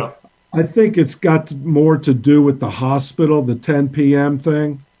know. Yeah. I think it's got more to do with the hospital, the 10 p.m.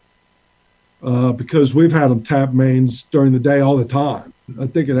 thing, because we've had them tap mains during the day all the time. I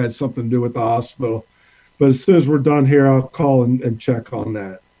think it had something to do with the hospital. But as soon as we're done here, I'll call and check on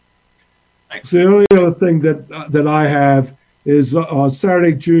that. Thanks. So the only other thing that I have is on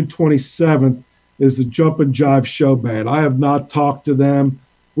Saturday, June 27th, is the Jump and Jive Show Band. I have not talked to them.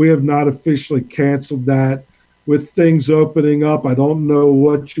 We have not officially canceled that. With things opening up, I don't know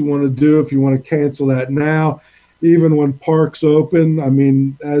what you want to do, if you want to cancel that now. Even when parks open, I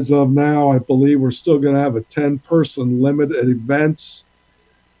mean, as of now, I believe we're still going to have a 10-person limit at events.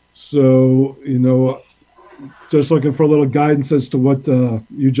 So, just looking for a little guidance as to what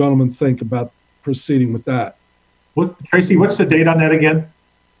you gentlemen think about proceeding with that. Tracy, what's the date on that again?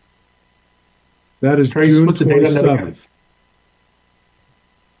 That is Trace, June what's the date on that 27th.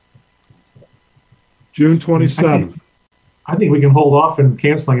 June 27th. I think we can hold off and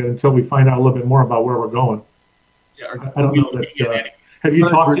canceling it until we find out a little bit more about where we're going. Yeah, I don't know that. Have you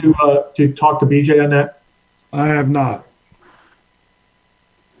talked to BJ on that? I have not.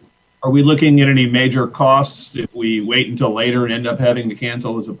 Are we looking at any major costs if we wait until later and end up having to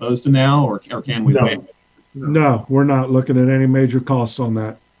cancel as opposed to now, or can we wait? No, we're not looking at any major costs on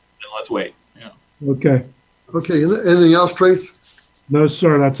that. Then let's wait. Yeah. Okay. Okay, anything else, Trace? No,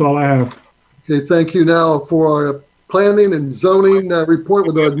 sir, that's all I have. Okay, thank you. Now for our planning and zoning report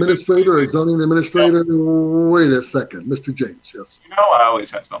with our administrator, or zoning administrator. Wait a second, Mr. James, yes. I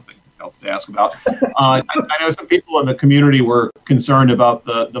always have something else to ask about. I know some people in the community were concerned about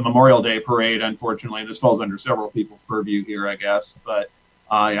the Memorial Day parade. Unfortunately, this falls under several people's purview here, I guess, but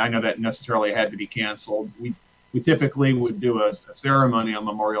I know that necessarily had to be canceled. We typically would do a ceremony on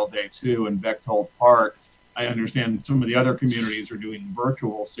Memorial Day too in Bechtold Park. I understand some of the other communities are doing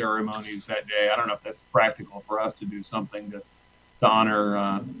virtual ceremonies that day. I don't know if that's practical for us to do something to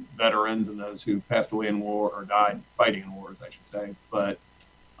honor veterans and those who passed away in war or died fighting in wars, I should say. But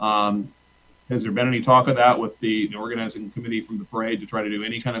has there been any talk of that with the organizing committee from the parade to try to do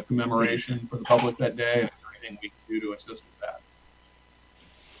any kind of commemoration for the public that day? Is there anything we can do to assist with that?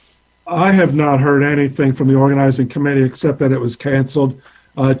 I have not heard anything from the organizing committee except that it was canceled.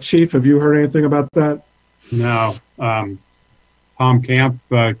 Chief, have you heard anything about that? No. Tom Camp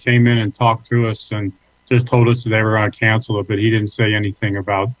came in and talked to us and just told us that they were going to cancel it, but he didn't say anything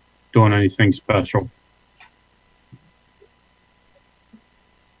about doing anything special.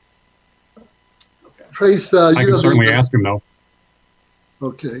 Trace, I can certainly ask him, though.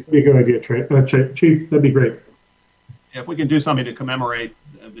 Okay. That'd be a good idea, Chief. That'd be great. Yeah, if we can do something to commemorate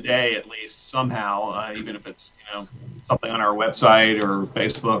the day at least somehow, even if it's something on our website or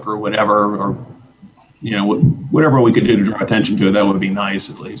Facebook or whatever, or whatever we could do to draw attention to it, that would be nice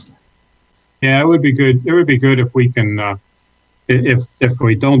at least. Yeah, it would be good. It would be good if we can, if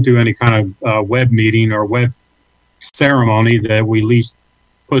we don't do any kind of web meeting or web ceremony, that we at least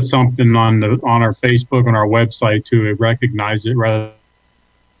put something on our Facebook and our website to recognize it rather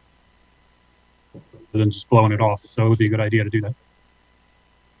than just blowing it off. So it would be a good idea to do that.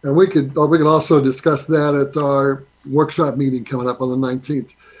 And we could also discuss that at our workshop meeting coming up on the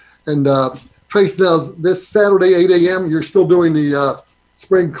 19th. And Trace, now this Saturday, 8 a.m., you're still doing the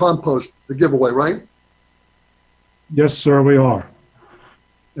spring compost, the giveaway, right? Yes, sir, we are.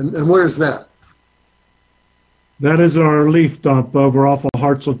 And where is that? That is our leaf dump over off of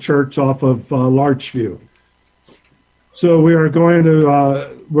Hartzell Church off of Larchview. So we are going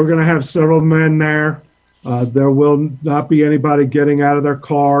to, we're going to have several men there. There will not be anybody getting out of their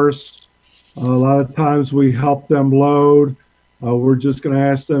cars. A lot of times we help them load. We're just going to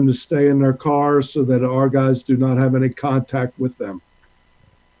ask them to stay in their cars so that our guys do not have any contact with them.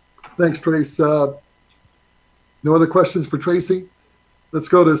 Thanks, Trace. No other questions for Tracy? Let's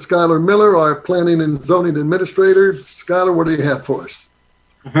go to Skylar Miller, our planning and zoning administrator. Skylar, what do you have for us?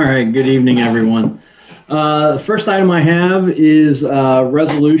 All right. Good evening, everyone. The first item I have is a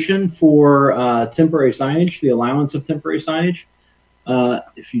resolution for temporary signage, the allowance of temporary signage.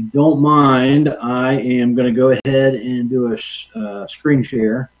 If you don't mind, I am going to go ahead and do a screen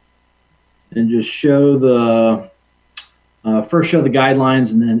share and just show the first show the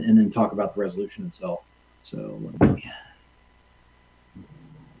guidelines and then talk about the resolution itself. So let me.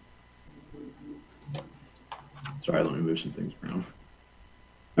 Sorry, let me move some things around.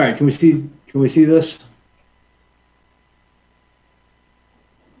 All right, can we see this?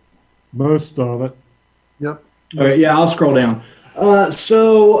 Most of it. Yep. All right, yeah, I'll scroll down.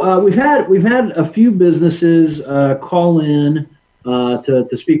 So we've had a few businesses call in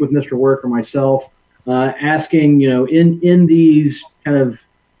to speak with Mr. Work or myself, asking, in these kind of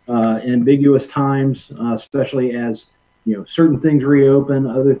ambiguous times, especially as certain things reopen,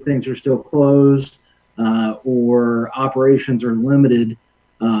 other things are still closed, or operations are limited.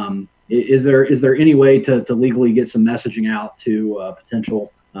 Is there any way to legally get some messaging out to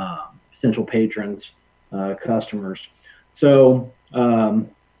potential patrons, customers? So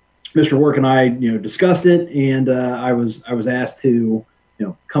Mr. Work and I, discussed it, and I was asked to,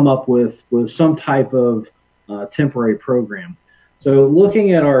 come up with some type of temporary program. So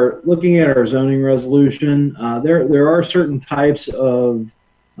looking at our zoning resolution, there are certain types of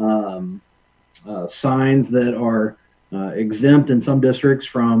signs that are exempt in some districts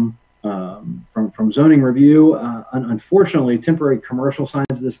from zoning review. Unfortunately, temporary commercial signs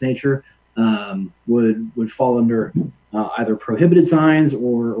of this nature would fall under either prohibited signs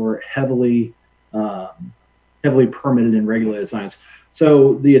or heavily permitted and regulated signs.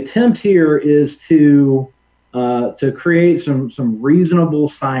 So the attempt here is to create some reasonable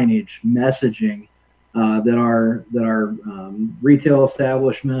signage messaging that our retail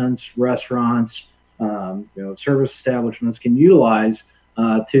establishments, restaurants, service establishments can utilize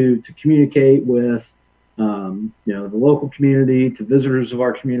to communicate with the local community, to visitors of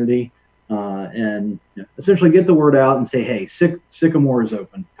our community, and essentially get the word out and say, hey, Sycamore is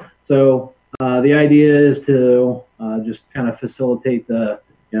open. So the idea is to just kind of facilitate the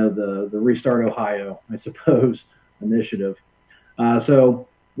Restart Ohio, I suppose, initiative. So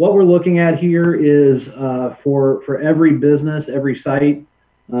what we're looking at here is for every business, every site,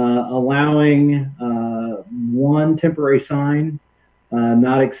 allowing one temporary sign,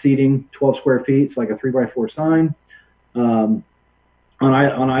 not exceeding 12 square feet, it's like a 3x4 sign, on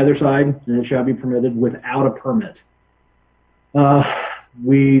either side, and it shall be permitted without a permit.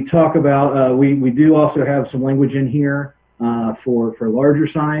 We talk about, we do also have some language in here for larger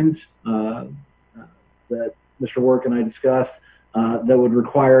signs that Mr. Work and I discussed that would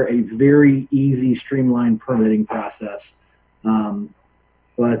require a very easy, streamlined permitting process.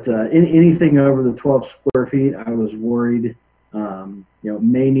 But anything over the 12 square feet, I was worried,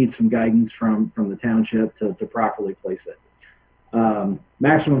 may need some guidance from the township to properly place it.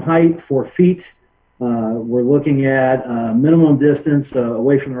 Maximum height, 4 feet. We're looking at minimum distance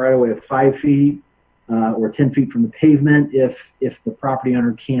away from the right of way of 5 feet or 10 feet from the pavement if the property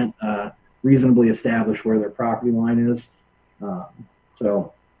owner can't reasonably establish where their property line is.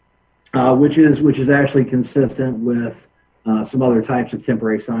 Which is actually consistent with some other types of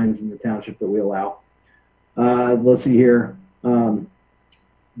temporary signs in the township that we allow. Let's see here.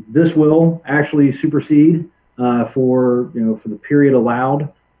 This will actually supersede for the period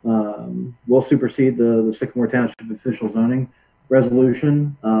allowed. Will supersede the Sycamore Township official zoning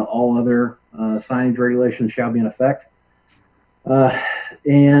resolution. All other signage regulations shall be in effect.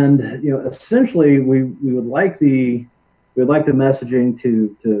 Essentially, we would like the messaging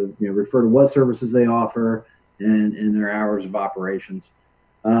to refer to what services they offer and their hours of operations.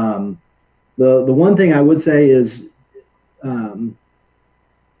 The one thing I would say is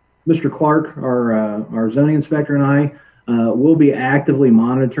Mr. Clark, our zoning inspector, and I will be actively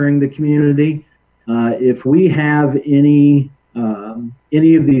monitoring the community. If we have any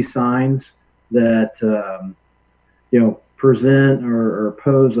of these signs that present or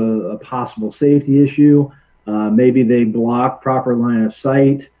pose a possible safety issue, maybe they block proper line of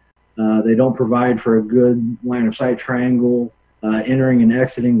sight. They don't provide for a good line of sight triangle entering and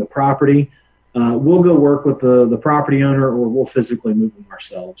exiting the property. We'll go work with the property owner, or we'll physically move them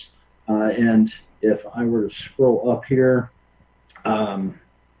ourselves. And if I were to scroll up here,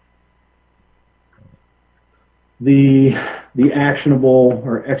 the actionable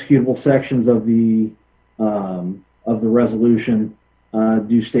or executable sections of the resolution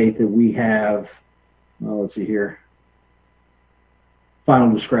do state that we have, let's see here,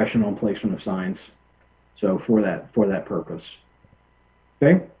 final discretion on placement of signs. So for that purpose.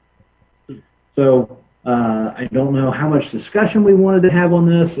 Okay. So I don't know how much discussion we wanted to have on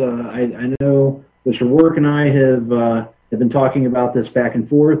this. I know Mr. Work and I have been talking about this back and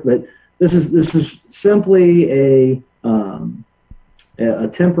forth, but this is simply a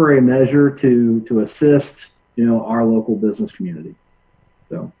temporary measure to assist our local business community.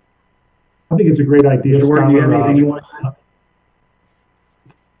 So I think it's a great idea. Mr. Work, do you have anything you want to add?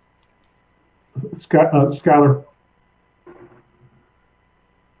 Skylar.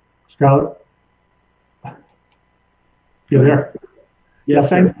 You there? Yes,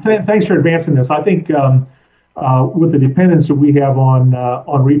 thanks for advancing this. I think with the dependence that we have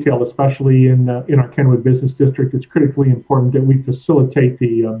on retail, especially in our Kenwood Business District, it's critically important that we facilitate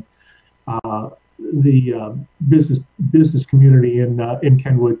the business community in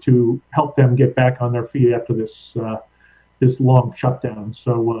Kenwood to help them get back on their feet after this long shutdown.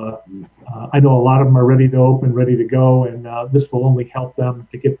 So I know a lot of them are ready to open, ready to go, and this will only help them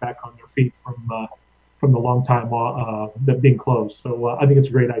to get back on their feet from the long time that being closed. So I think it's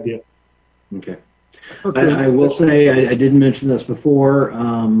a great idea. Okay. I will say I didn't mention this before.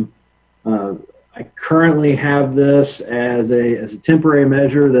 I currently have this as a temporary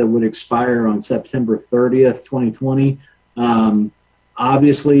measure that would expire on September 30th, 2020.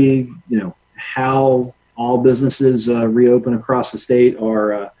 Obviously, how all businesses reopen across the state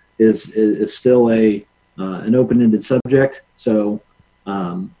is still an open-ended subject. So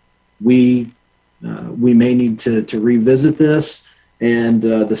we may need to revisit this and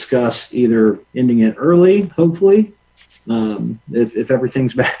discuss either ending it early, hopefully, if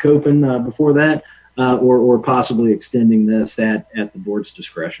everything's back open before that, or possibly extending this at the board's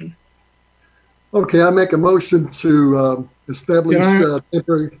discretion. Okay, I make a motion to establish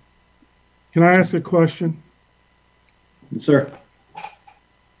temporary. Can I ask a question? Yes, sir.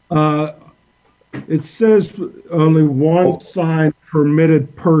 It says only one sign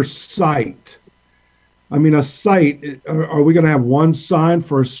permitted per site. I mean, a site, are we going to have one sign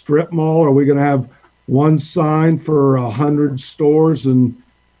for a strip mall? Or are we going to have one sign for 100 stores in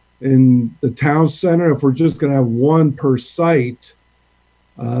the town center. If we're just going to have one per site,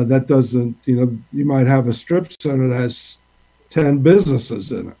 that doesn't, you might have a strip center that has 10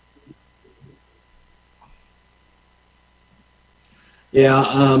 businesses in it. Yeah,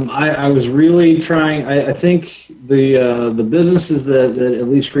 I was really trying. I think the businesses that at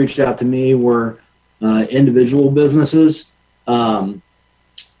least reached out to me were individual businesses.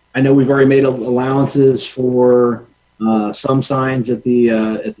 I know we've already made allowances for some signs at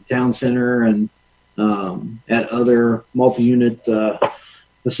the town center and at other multi-unit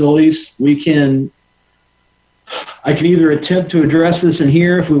facilities. I can either attempt to address this in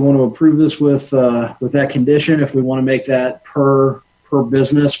here if we want to approve this with that condition, if we want to make that per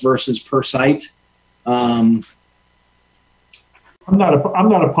business versus per site. I'm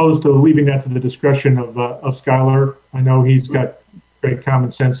not opposed to leaving that to the discretion of Skylar. I know he's got great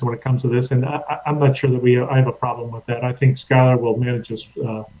common sense when it comes to this, and I'm not sure that I have a problem with that. I think Skylar will manage this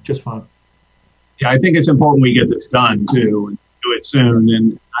just fine. Yeah, I think it's important we get this done too, and do it soon.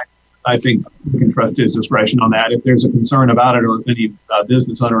 And I think we can trust his discretion on that. If there's a concern about it, or if any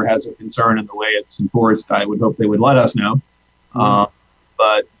business owner has a concern in the way it's enforced, I would hope they would let us know.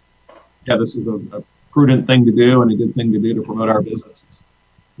 But yeah, this is a prudent thing to do and a good thing to do to promote our businesses.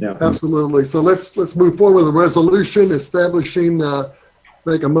 Yeah, absolutely. So let's move forward with a resolution establishing,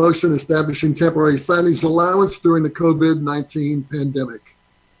 make a motion establishing temporary signage allowance during the COVID-19 pandemic.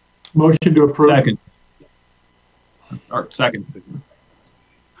 Motion to approve. Second.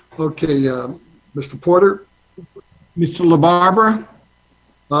 Okay, Mr. Porter. Mr. LaBarbera?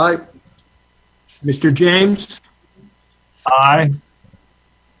 Aye. Mr. James? Aye.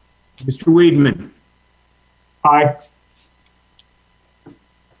 Mr. Weedman? Aye.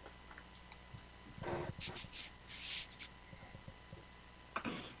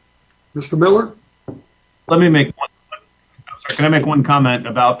 Mr. Miller? Can I make one comment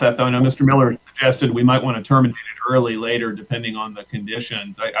about that, though? I know Mr. Miller suggested we might want to terminate it early later, depending on the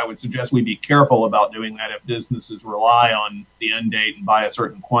conditions. I would suggest we be careful about doing that if businesses rely on the end date and buy a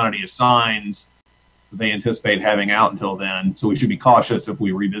certain quantity of signs that they anticipate having out until then. So we should be cautious if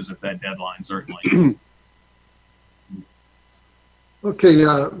we revisit that deadline, certainly. Okay,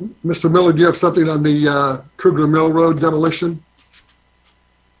 Mr. Miller, do you have something on the Kruger Mill Road demolition?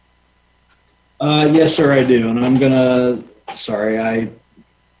 Yes, sir, I do. And I'm gonna, sorry,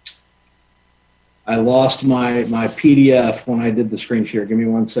 I lost my PDF when I did the screen share. Give me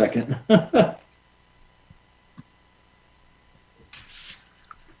 1 second. Let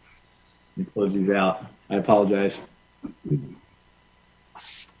me close these out. I apologize.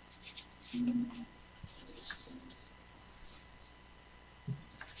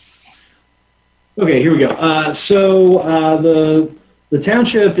 Okay, here we go. So the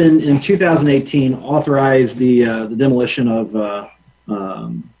township in 2018 authorized the demolition of a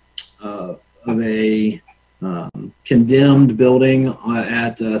condemned building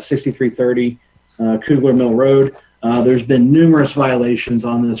at 6330 Kugler Mill Road. There's been numerous violations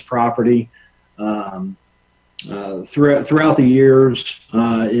on this property throughout the years.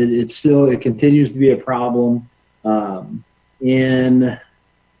 It continues to be a problem.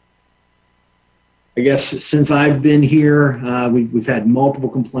 I guess since I've been here, we've had multiple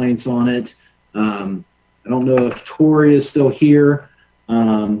complaints on it. I don't know if Tori is still here,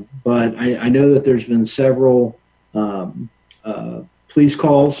 but I know that there's been several police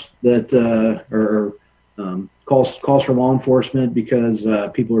calls that or calls for law enforcement because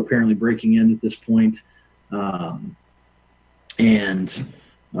people are apparently breaking in at this point, and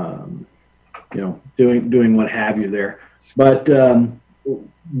doing what have you there. But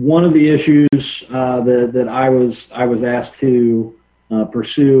one of the issues that I was asked to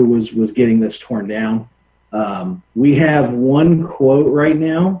pursue was getting this torn down. We have one quote right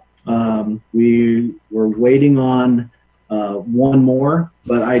now. We were waiting on one more,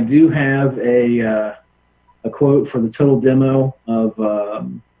 but I do have a quote for the total demo of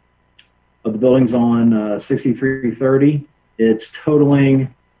the buildings on 6330. It's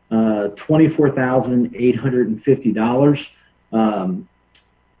totaling $24,850.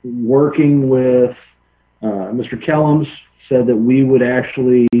 Working with Mr. Kellums said that we would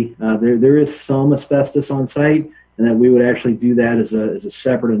actually there is some asbestos on site, and that we would actually do that as a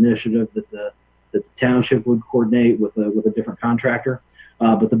separate initiative that the township would coordinate with a different contractor.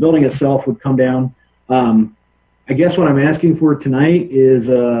 But the building itself would come down. I guess what I'm asking for tonight is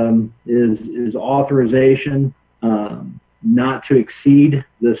authorization not to exceed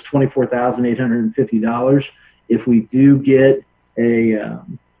this $24,850. If we do get a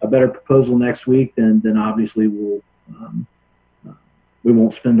better proposal next week, then obviously we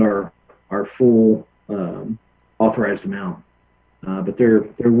won't spend our full authorized amount. But there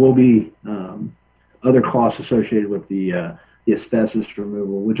will be other costs associated with the asbestos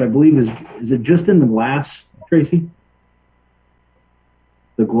removal, which I believe is it just in the glass, Tracy?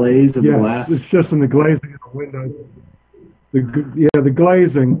 The glaze of the glass? Yes, it's just in the glazing of the windows. The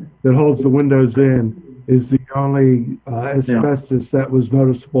glazing that holds the windows in is the only asbestos that was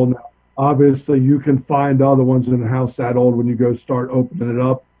noticeable. Now, obviously, you can find other ones in the house that old when you go start opening it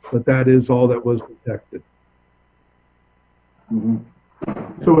up, but that is all that was detected. Mm-hmm.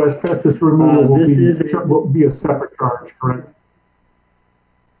 So asbestos removal will be a separate charge, correct?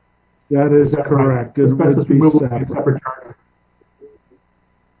 That is correct. Asbestos removal will be a separate charge.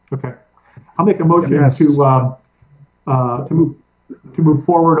 Okay. I'll make a motion to move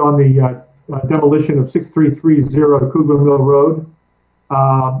forward on the demolition of 6330 Kugler Mill Road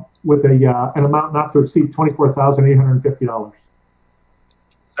with an amount not to exceed $24,850.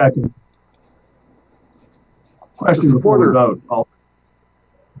 Second. Question before we vote.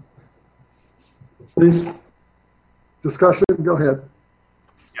 Please. Discussion, go ahead.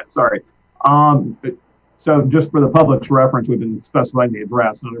 Yeah, sorry. So just for the public's reference, we've been specifying the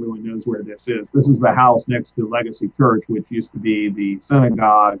address. Not everyone knows where this is. This is the house next to Legacy Church, which used to be the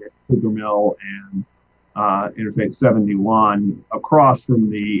synagogue at Kugler Mill and Interstate 71, across from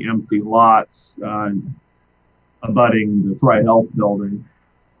the empty lots abutting the Tri-Health building.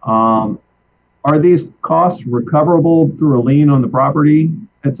 Are these costs recoverable through a lien on the property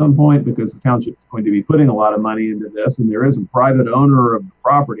at some point? Because the township is going to be putting a lot of money into this, and there is a private owner of the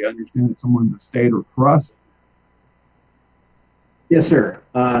property. I understand it's someone's estate or trust. Yes, sir.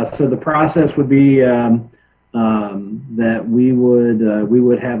 So the process would be that we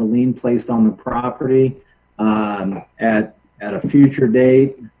would have a lien placed on the property at a future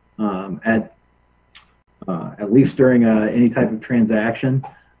date, at least during any type of transaction.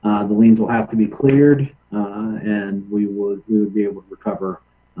 The liens will have to be cleared, and we would be able to recover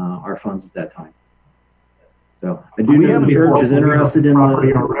our funds at that time. So I do know the church is interested in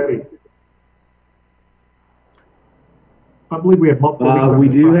property already. I believe we have multiple. We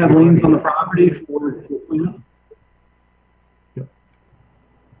do have liens on the property for cleanup. Yep.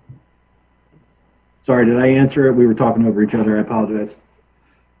 Sorry, did I answer it? We were talking over each other. I apologize.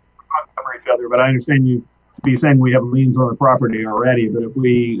 We're not over each other, but I understand you to be saying we have liens on the property already. But if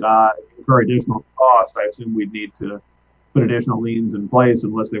we incur additional costs, I assume we'd need to put additional liens in place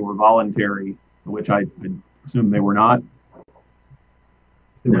unless they were voluntary, which I assume they were not.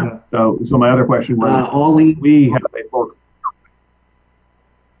 No. So my other question was, all liens. We have a foreclosure.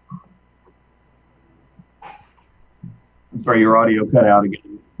 I'm sorry, your audio cut out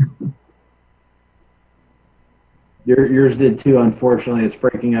again. Yours did too. Unfortunately, it's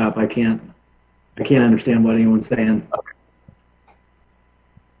breaking up. I can't understand what anyone's saying.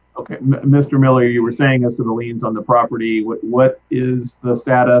 Okay, Mr. Miller, you were saying as to the liens on the property, what is the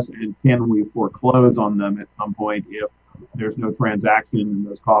status, and can we foreclose on them at some point if there's no transaction and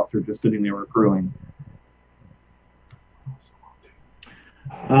those costs are just sitting there accruing?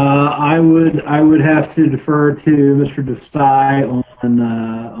 I would have to defer to Mr. Trustee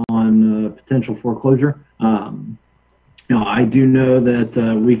on potential foreclosure. I do know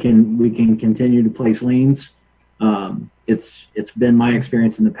that we can continue to place liens. It's been my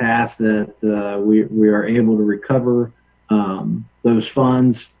experience in the past that we are able to recover those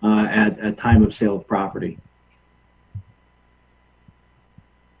funds at time of sale of property.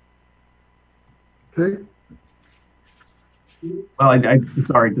 Okay. Well, I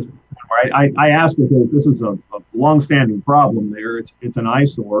asked because this is a long-standing problem there. It's an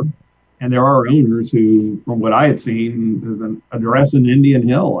eyesore, and there are owners who, from what I had seen, there's an address in Indian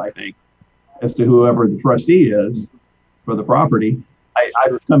Hill, I think, as to whoever the trustee is for the property.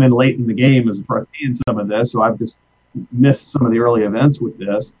 I've come in late in the game as a trustee in some of this, so I've just missed some of the early events with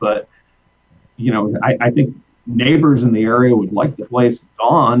this. But, I think neighbors in the area would like the place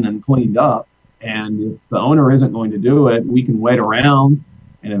gone and cleaned up. And if the owner isn't going to do it, we can wait around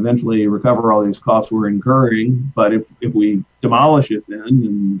and eventually recover all these costs we're incurring. But if we demolish it then,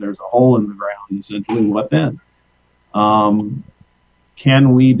 and there's a hole in the ground, essentially, what then?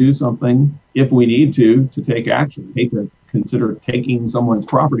 Can we do something if we need to take action? I hate to consider taking someone's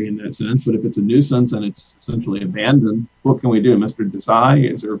property in that sense, but if it's a nuisance and it's essentially abandoned, what can we do? Mr.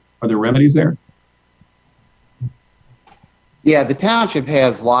 Desai, are there remedies there? Yeah, the township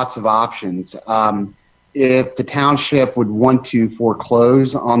has lots of options. If the township would want to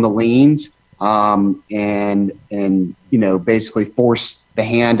foreclose on the liens and basically force the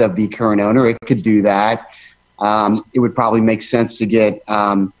hand of the current owner, it could do that. It would probably make sense to get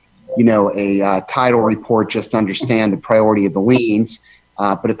a title report just to understand the priority of the liens.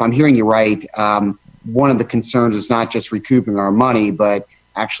 But if I'm hearing you right, one of the concerns is not just recouping our money, but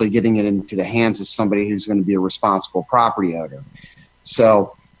actually getting it into the hands of somebody who's going to be a responsible property owner.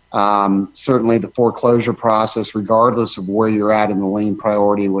 So certainly the foreclosure process, regardless of where you're at in the lien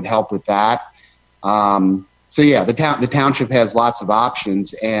priority, would help with that. So yeah, the township has lots of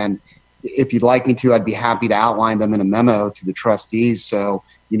options, and if you'd like me to, I'd be happy to outline them in a memo to the trustees so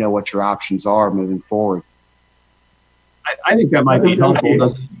you know what your options are moving forward. I think that might be helpful.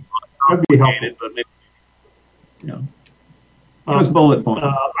 Doesn't be helpful, but maybe, you know, give us bullet points.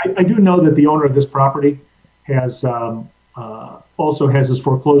 I do know that the owner of this property has also has his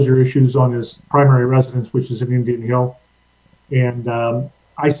foreclosure issues on his primary residence, which is in Indian Hill, and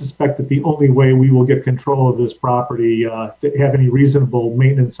I suspect that the only way we will get control of this property to have any reasonable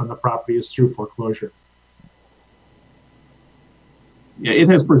maintenance on the property is through foreclosure. Yeah, it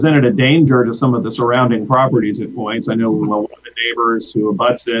has presented a danger to some of the surrounding properties at points. I know one of the neighbors who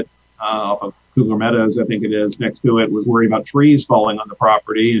abuts it off of Cougar Meadows, I think it is, next to it, was worried about trees falling on the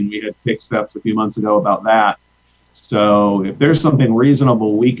property, and we had to take steps a few months ago about that. So if there's something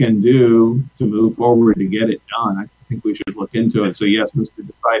reasonable we can do to move forward to get it done, I think we should look into it. So yes, Mr.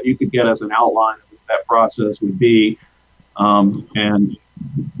 Desai, if you could get us an outline of what that process would be, and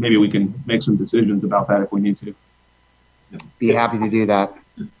maybe we can make some decisions about that if we need to. Be happy to do that.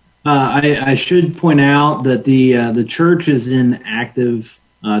 I should point out that the church is in active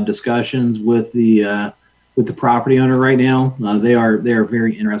discussions with the property owner right now. They are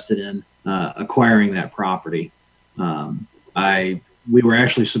very interested in acquiring that property. We were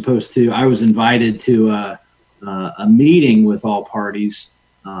actually supposed to. I was invited to a meeting with all parties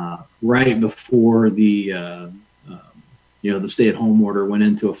right before the the stay-at-home order went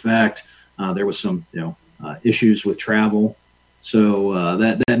into effect. There was some issues with travel, so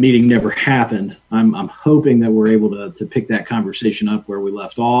that meeting never happened. I'm hoping that we're able to pick that conversation up where we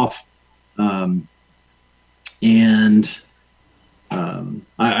left off, and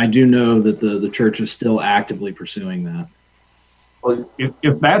I do know that the church is still actively pursuing that. Well,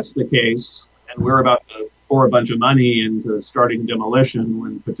 if that's the case, and we're about to pour a bunch of money into starting demolition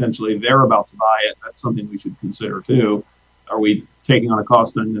when potentially they're about to buy it, that's something we should consider too. Are we taking on a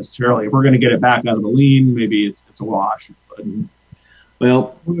cost unnecessarily? If we're going to get it back out of the lien, maybe it's a wash. But,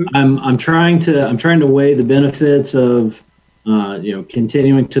 well, I'm trying to weigh the benefits of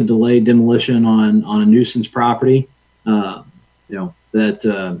continuing to delay demolition on a nuisance property. I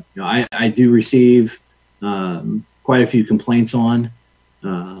do receive quite a few complaints on,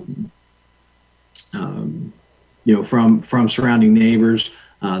 from surrounding neighbors.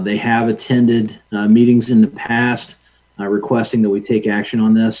 They have attended meetings in the past requesting that we take action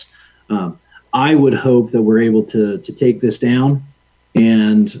on this. I would hope that we're able to take this down,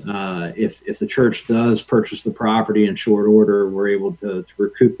 and if the church does purchase the property in short order, we're able to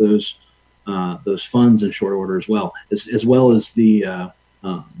recoup those funds in short order as well as the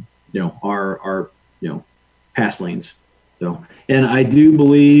our past liens. So, and I do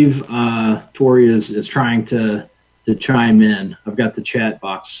believe Tori is trying to chime in. I've got the chat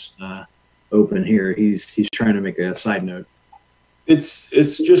box open here. He's trying to make a side note. It's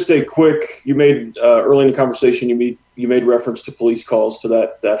just a quick. You made early in the conversation. You made reference to police calls to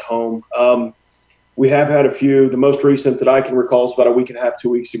that home. We have had a few. The most recent that I can recall is about a week and a half, 2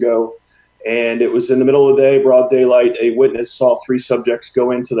 weeks ago, and it was in the middle of the day, broad daylight. A witness saw 3 subjects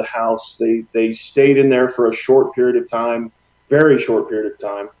go into the house. They stayed in there for a short period of time, very short period of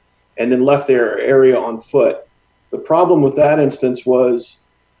time, and then left their area on foot. The problem with that instance was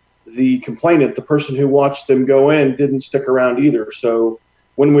the complainant, the person who watched them go in, didn't stick around either. So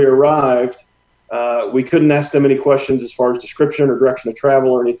when we arrived, we couldn't ask them any questions as far as description or direction of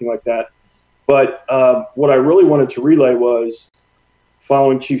travel or anything like that. But what I really wanted to relay was,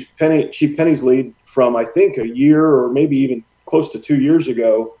 following Chief Penny's lead from, I think, a year or maybe even close to 2 years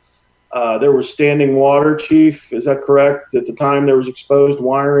ago, there was standing water, Chief. Is that correct? At the time, there was exposed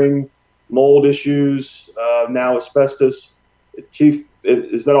wiring, mold issues, now asbestos. Chief,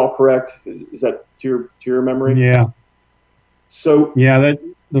 is that all correct? Is that to your memory? Yeah. So yeah,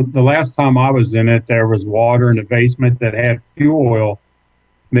 the last time I was in it, there was water in the basement that had fuel oil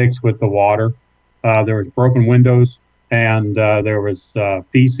mixed with the water. There was broken windows, and there was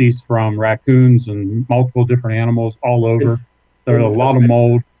feces from raccoons and multiple different animals all over. There was a lot of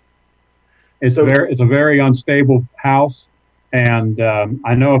mold. It's a very unstable house, and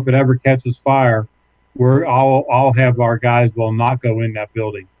I know if it ever catches fire, I'll have our guys will not go in that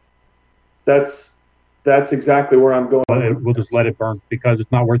building. That's exactly where I'm going. We'll just let it burn because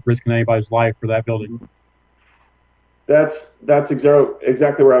it's not worth risking anybody's life for that building. That's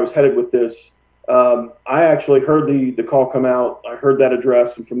exactly where I was headed with this. I actually heard the call come out. I heard that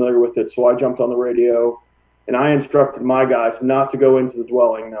address and familiar with it, so I jumped on the radio and I instructed my guys not to go into the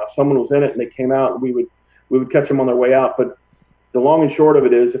dwelling. Now, if someone was in it and they came out, we would catch them on their way out. But the long and short of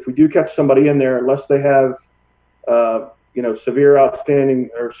it is, if we do catch somebody in there, unless they have severe outstanding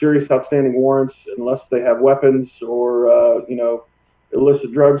or serious outstanding warrants, unless they have weapons or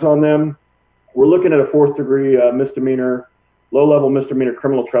illicit drugs on them, we're looking at a 4th degree misdemeanor, low-level misdemeanor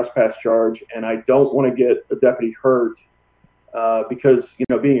criminal trespass charge, and I don't want to get a deputy hurt because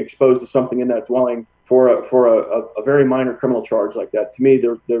being exposed to something in that dwelling for a very minor criminal charge like that, to me,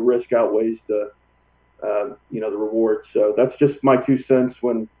 the risk outweighs the reward. So that's just my 2 cents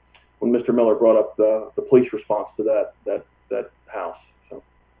when Mr. Miller brought up the police response to that house. So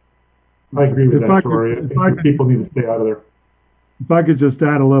I agree with that, Tori. I think people need to stay out of there. If I could just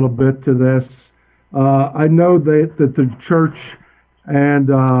add a little bit to this, I know that the church and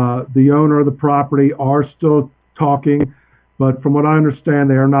the owner of the property are still talking, but from what I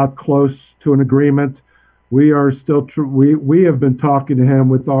understand, they are not close to an agreement. We are still we have been talking to him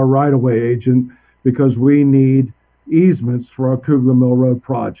with our right-of-way agent because we need easements for our Kugler Mill Road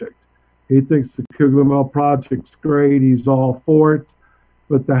project. He thinks the Kugler Mill project's great. He's all for it,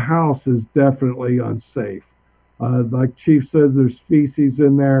 but the house is definitely unsafe. Like Chief said, there's feces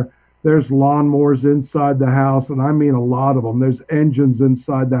in there. There's lawnmowers inside the house, and I mean a lot of them. There's engines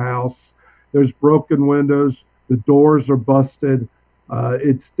inside the house. There's broken windows. The doors are busted.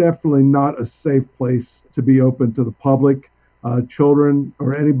 It's definitely not a safe place to be open to the public. Children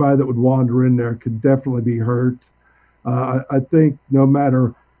or anybody that would wander in there could definitely be hurt. I think no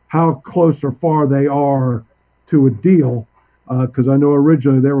matter how close or far they are to a deal, because I know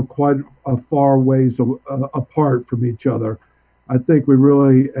originally they were quite a far ways apart from each other. I think we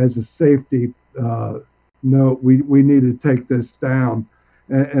really, as a safety note, we need to take this down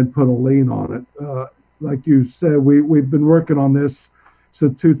and put a lien on it. Like you said, we've been working on this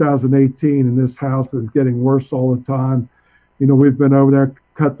since 2018, and this house is getting worse all the time. We've been over there,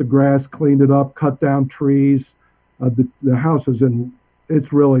 cut the grass, cleaned it up, cut down trees. The house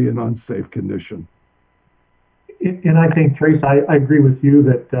it's really in unsafe condition. And I think, Trace, I agree with you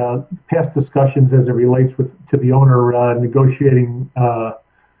that past discussions as it relates to the owner negotiating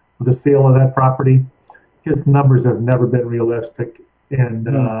the sale of that property, his numbers have never been realistic, and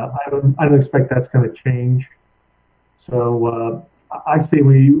I don't expect that's going to change. So I think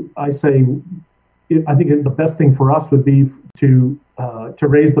the best thing for us would be to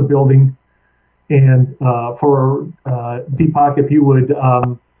raise the building, and for Deepak, if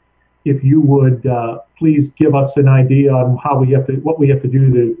you would please give us an idea on what we have to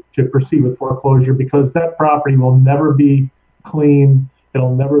do to proceed with foreclosure, because that property will never be clean.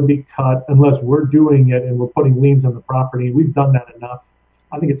 It'll never be cut unless we're doing it and we're putting liens on the property. We've done that enough.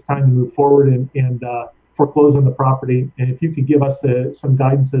 I think it's time to move forward and foreclose on the property. And if you could give us some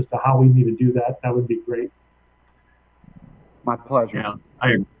guidance as to how we need to do that, that would be great. My pleasure. Yeah,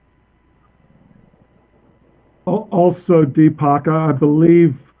 I agree. Also, Deepak, I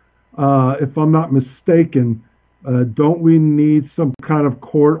believe, if I'm not mistaken, don't we need some kind of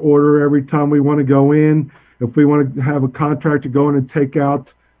court order every time we want to go in? If we want to have a contractor go in and take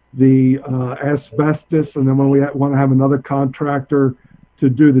out the asbestos, and then when we want to have another contractor to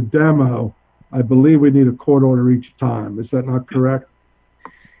do the demo, I believe we need a court order each time. Is that not correct?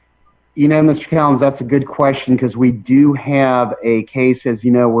 Mr. Collins, that's a good question, because we do have a case, as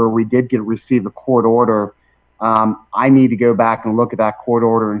you know, where we did receive a court order. I need to go back and look at that court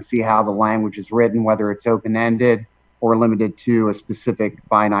order and see how the language is written, whether it's open-ended or limited to a specific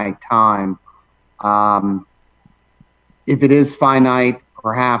finite time. If it is finite,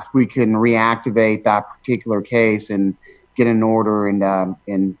 perhaps we can reactivate that particular case and get an order in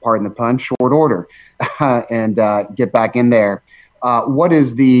pardon the pun, short order, and get back in there. What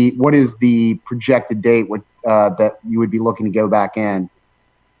is the projected date that you would be looking to go back in?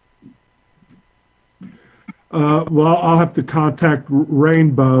 Well, I'll have to contact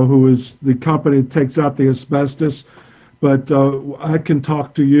Rainbow, who is the company that takes out the asbestos, but I can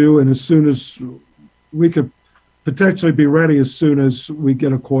talk to you, and as soon as we could potentially be ready as soon as we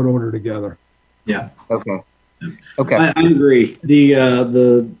get a court order together. Yeah. Okay. I agree.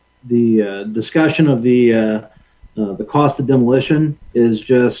 The discussion of the cost of demolition is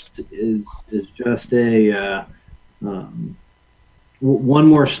just a one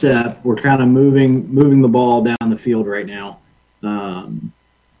more step. We're kind of moving the ball down the field right now.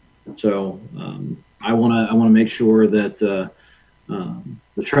 So I want to make sure that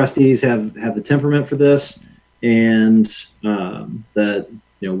the trustees have the temperament for this, and that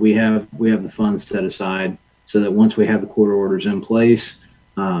we have the funds set aside so that once we have the court orders in place,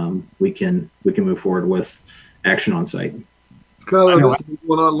 we can move forward with action on site. Skylar, this has been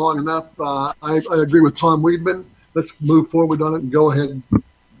going on long enough. I agree with Tom Weedman. Let's move forward on it and go ahead.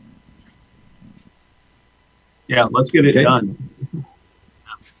 Yeah, let's get it done.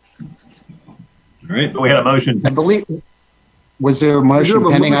 All right. We had a motion. I believe, was there a motion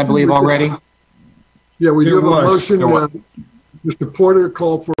pending, I believe, already? Yeah, we do have a motion. There was. Mr. Porter,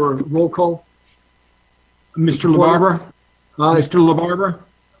 call for a roll call. Mr. LaBarbera? Aye. Mr. LaBarbera?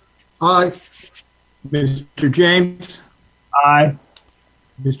 Aye. Mr. James? Aye.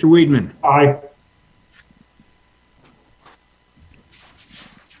 Mr. Weedman? Aye.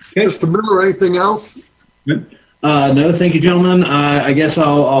 Okay. Mr. Miller, anything else? No, thank you, gentlemen. I guess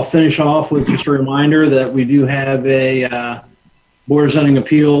I'll finish off with just a reminder that we do have a Board of Zoning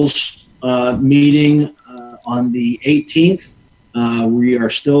Appeals meeting on the 18th. We are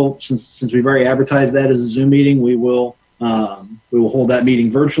still, since we've already advertised that as a Zoom meeting, we will hold that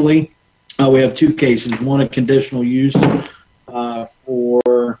meeting virtually. We have two cases. One, a conditional use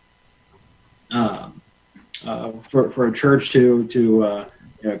for a church to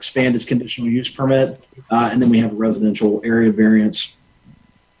expand its conditional use permit, and then we have a residential area variance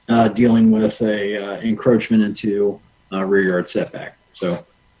dealing with a encroachment into rear yard setback. So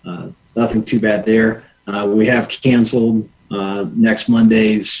nothing too bad there. We have canceled next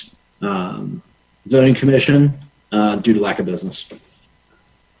Monday's zoning commission due to lack of business.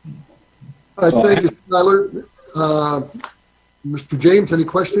 Thank you, Skylar. Mr. James, any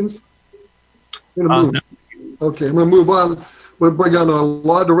questions? No. Okay, I'm going to move on. We'll bring on our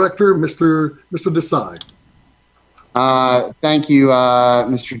law director, Mr. Desai. Thank you,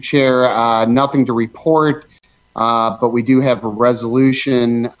 Mr. Chair. Nothing to report, but we do have a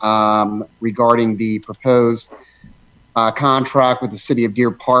resolution regarding the proposed contract with the City of Deer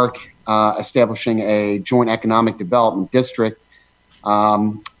Park establishing a joint economic development district.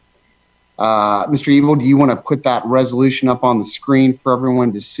 Mr. Evil, do you want to put that resolution up on the screen for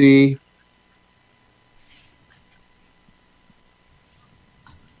everyone to see?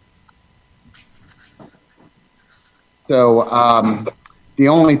 So the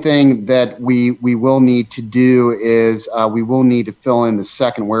only thing that we will need to do is we will need to fill in the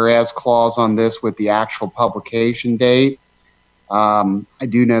second whereas clause on this with the actual publication date. I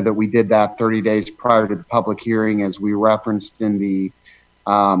do know that we did that 30 days prior to the public hearing, as we referenced in the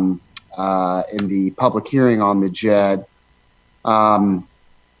public hearing on the JED.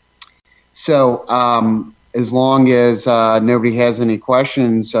 As long as nobody has any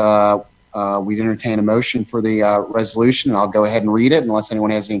questions, we'd entertain a motion for the resolution, and I'll go ahead and read it unless anyone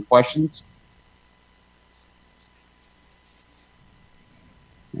has any questions.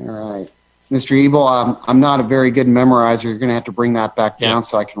 All right. Mr. Ebel, I'm not a very good memorizer. You're going to have to bring that back down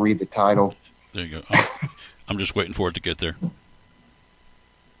so I can read the title. There you go. I'm just waiting for it to get there.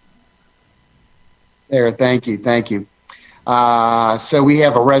 There, thank you. So we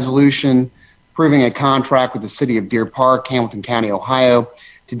have a resolution approving a contract with the City of Deer Park, Hamilton County, Ohio,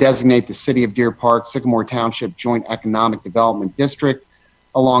 to designate the City of Deer Park, Sycamore Township Joint Economic Development District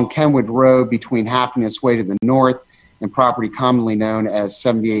along Kenwood Road between Happiness Way to the north and property commonly known as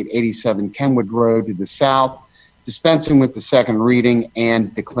 7887 Kenwood Road to the south, dispensing with the second reading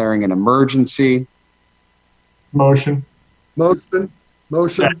and declaring an emergency. Motion.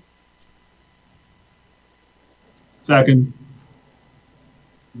 Second.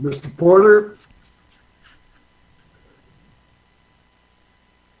 Mr. Porter.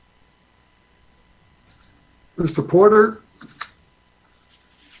 Mr. Porter. I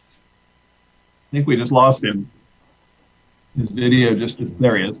think we just lost him. His video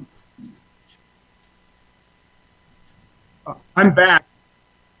there he is. I'm back.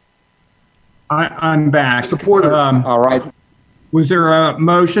 I'm back. Mr. Porter. All right. Was there a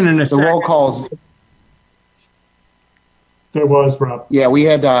motion and a The second? roll calls. There was, Rob. Yeah, we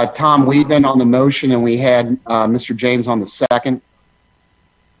had Tom Weedman on the motion, and we had Mr. James on the second.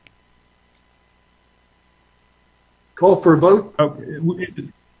 Call for a vote. Okay.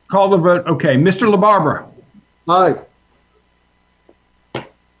 Call the vote. Okay. Mr. LaBarbera. Aye.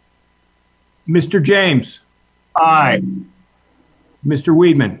 Mr. James. Aye. Mr.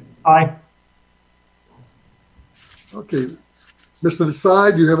 Weedman. Aye. Okay. Mr.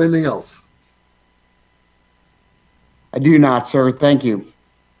 Desai, do you have anything else? I do not, sir. Thank you.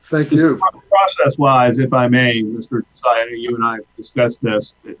 Thank you. Process-wise, if I may, Mr. Desai, I know you and I have discussed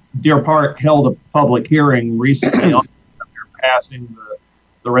this. Deer Park held a public hearing recently after passing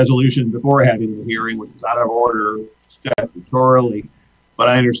the resolution before having the hearing, which was out of order statutorily. But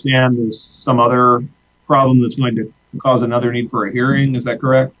I understand there's some other problem that's going to cause another need for a hearing. Is that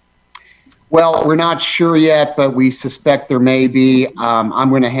correct? Well, we're not sure yet, but we suspect there may be. I'm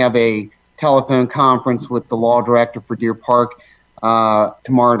going to have a telephone conference with the law director for Deer Park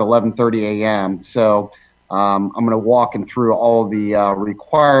tomorrow at 11:30 a.m. So I'm going to walk them through all the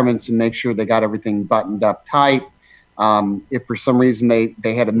requirements and make sure they got everything buttoned up tight. If for some reason they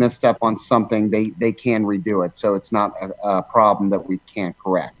had a misstep on something, they can redo it. So it's not a problem that we can't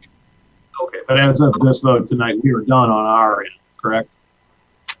correct. Okay, but as of this vote tonight, we are done on our end, correct?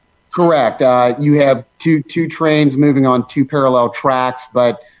 Correct. You have two trains moving on two parallel tracks,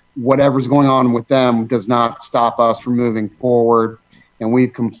 but whatever's going on with them does not stop us from moving forward. And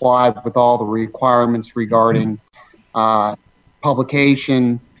we've complied with all the requirements regarding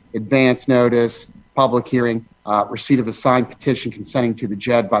publication, advance notice, public hearing, receipt of a signed petition consenting to the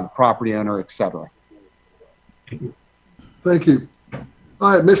JED by the property owner, etc. Thank you.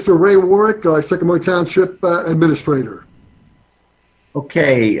 All right, Mr. Ray Warwick, Sycamore Township Administrator.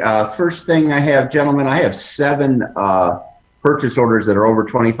 Okay, first thing I have, gentlemen, I have 7 purchase orders that are over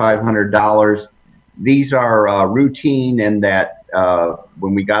 $2,500. These are routine in that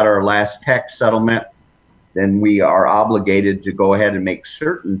when we got our last tax settlement, then we are obligated to go ahead and make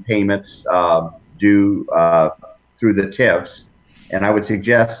certain payments due through the TIFs. And I would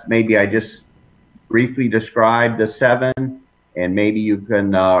suggest maybe I just briefly describe the 7, and maybe you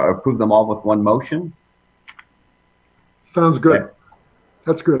can approve them all with one motion. Sounds good. Okay.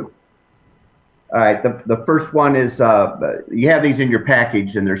 That's good. All right, the first one is, you have these in your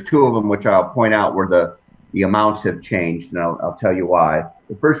package, and there's 2 of them which I'll point out where the amounts have changed, and I'll tell you why.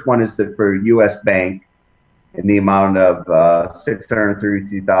 The first one is for U.S. Bank in the amount of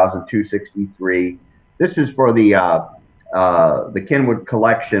 $633,263. This is for the Kenwood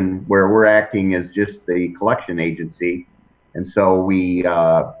collection, where we're acting as just the collection agency. And so we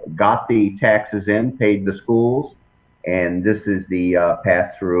got the taxes in, paid the schools, and this is the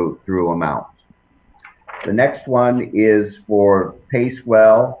pass-through amount. The next one is for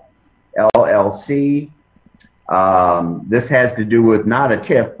Pacewell LLC. This has to do with not a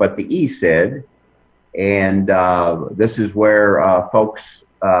TIF, but the ESID. And this is where folks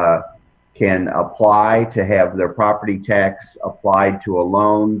can apply to have their property tax applied to a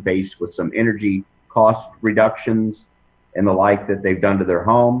loan based with some energy cost reductions and the like that they've done to their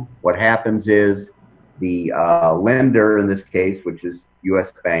home. What happens is the lender, in this case, which is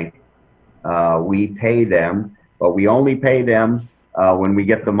U.S. Bank, we pay them, but we only pay them when we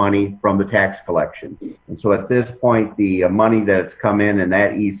get the money from the tax collection. And so at this point, the money that's come in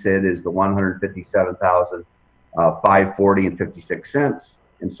that ESID is the $157,540.56.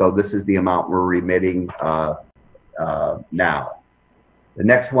 And so this is the amount we're remitting now. The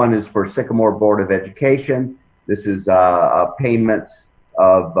next one is for Sycamore Board of Education. This is payments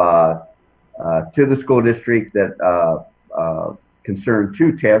of to the school district that concern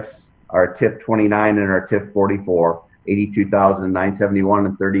 2 TIFs, our TIF 29 and our TIF 44,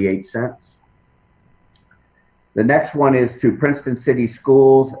 $82,971.38. The next one is to Princeton City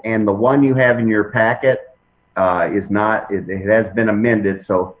Schools, and the one you have in your packet is not, it has been amended,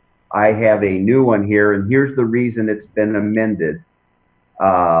 so I have a new one here, and here's the reason it's been amended.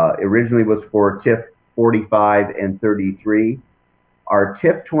 Originally was for TIF 45 and 33. Our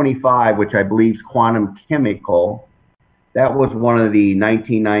TIF 25, which I believe is Quantum Chemical, that was one of the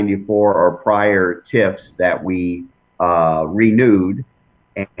 1994 or prior TIFs that we renewed.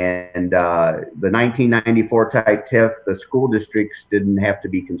 And the 1994 type TIF, the school districts didn't have to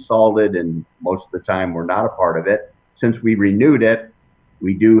be consulted, and most of the time we're not a part of it. Since we renewed it,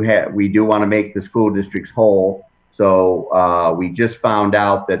 we do want to make the school districts whole. So we just found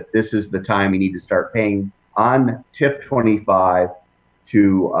out that this is the time we need to start paying on TIF 25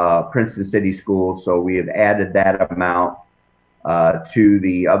 to Princeton City Schools. So we have added that amount to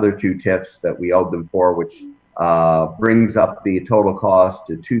the other 2 TIFs that we owed them for, which brings up the total cost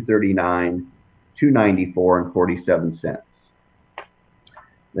to $239,294.47.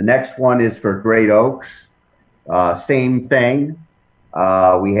 The next one is for Great Oaks. Same thing.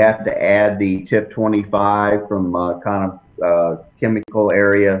 We have to add the TIF 25 from chemical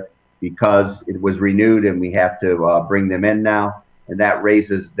area because it was renewed, and we have to bring them in now, and that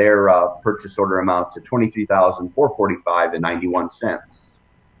raises their purchase order amount to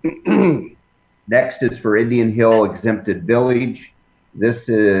 $23,445.91. Next is for Indian Hill Exempted Village. This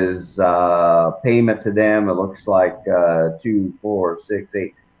is payment to them. It looks like 2, 4, 6,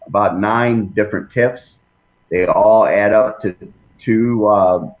 8, about 9 different TIFs. They all add up to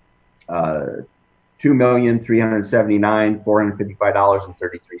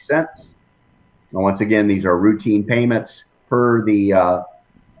 $2,379,455.33. And once again, these are routine payments per the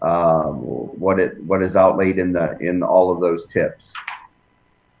what is outlaid in all of those TIFs.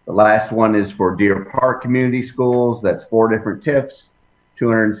 The last one is for Deer Park Community Schools. That's 4 different TIFs,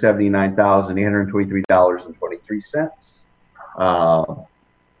 $279,823.23.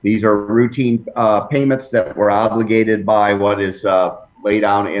 These are routine payments that were obligated by what is laid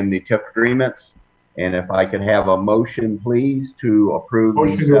down in the TIF agreements. And if I could have a motion, please, to approve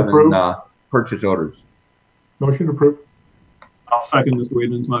these 7 purchase orders. Motion approved. I'll second Mr.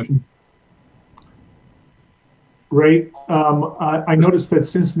 Weedman's motion. Great. I noticed that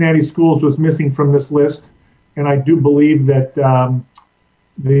Cincinnati Schools was missing from this list, and I do believe that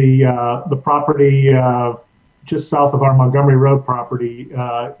the property just south of our Montgomery Road property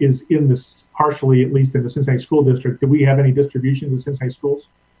is in this, partially at least, in the Cincinnati School District. Do we have any distribution to Cincinnati Schools?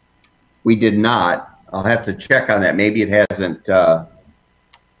 We did not. I'll have to check on that. Maybe it hasn't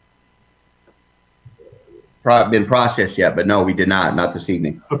been processed yet, but no, we did not this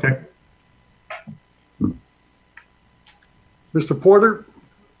evening. Okay. Mr. Porter?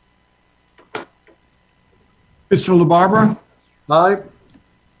 Mr. LaBarbera? Aye.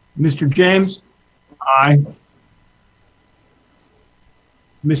 Mr. James? Aye.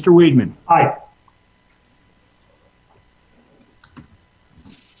 Mr. Weedman? Aye.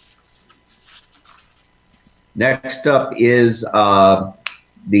 Next up is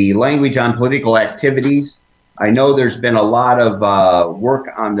the language on political activities. I know there's been a lot of work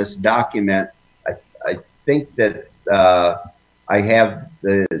on this document. I think that I have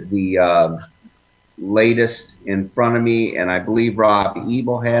the latest in front of me, and I believe Rob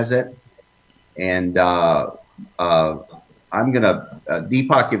Ebel has it. And I'm gonna,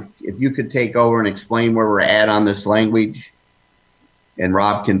 Deepak, if you could take over and explain where we're at on this language, and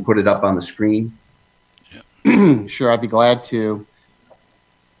Rob can put it up on the screen. Sure, I'd be glad to.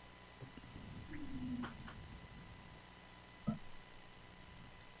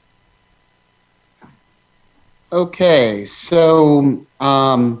 Okay, so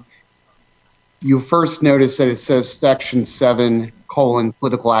you first notice that it says Section 7,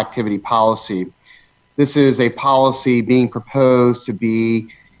 political activity policy. This is a policy being proposed to be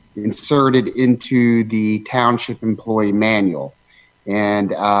inserted into the Township Employee Manual,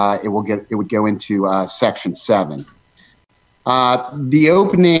 and it would go into Section 7. The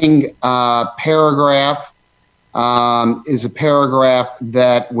opening paragraph is a paragraph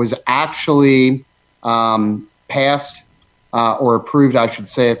that was actually passed or approved, I should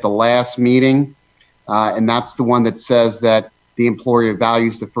say, at the last meeting, and that's the one that says that the employer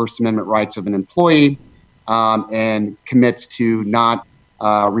values the First Amendment rights of an employee and commits to not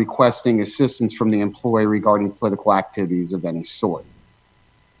requesting assistance from the employee regarding political activities of any sort.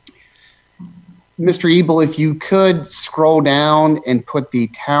 Mr. Ebel, if you could scroll down and put the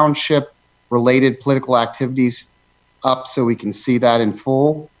township-related political activities up so we can see that in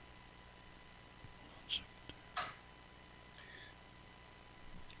full.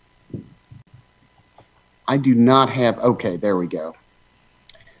 I do not have, okay, there we go.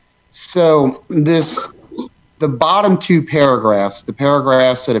 So the bottom 2 paragraphs, the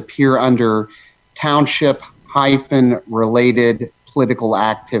paragraphs that appear under township-related political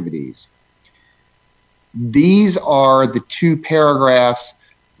activities, these are the 2 paragraphs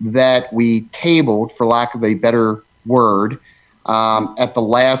that we tabled, for lack of a better word, at the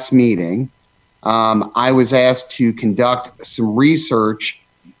last meeting. I was asked to conduct some research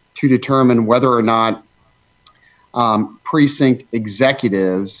to determine whether or not precinct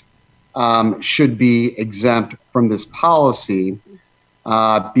executives should be exempt from this policy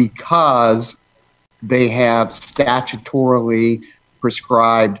because they have statutorily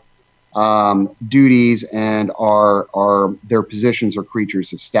prescribed duties and their positions are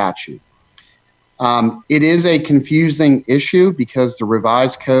creatures of statute. It is a confusing issue because the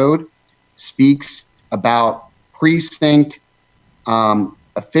revised code speaks about precinct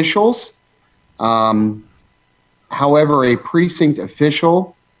officials. However, a precinct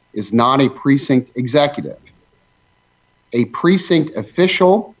official is not a precinct executive. A precinct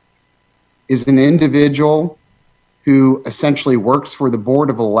official is an individual who essentially works for the Board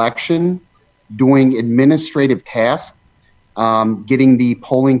of Election doing administrative tasks, getting the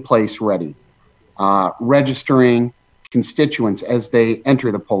polling place ready, registering constituents as they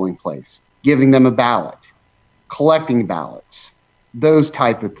enter the polling place, giving them a ballot, collecting ballots, those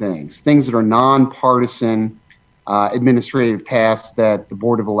type of things that are nonpartisan administrative tasks that the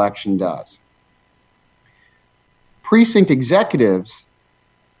Board of Election does. Precinct executives,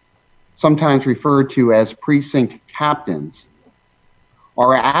 sometimes referred to as precinct captains,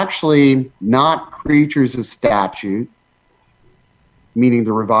 are actually not creatures of statute, meaning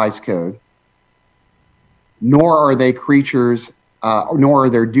the revised code, nor are they creatures, nor are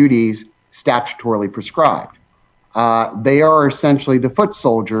their duties statutorily prescribed. They are essentially the foot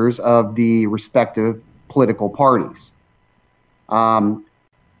soldiers of the respective political parties. While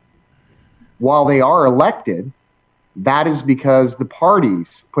they are elected, that is because the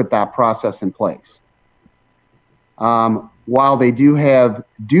parties put that process in place. While they do have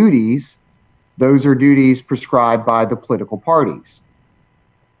duties, those are duties prescribed by the political parties.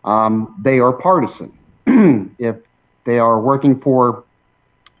 They are partisan. If they are working for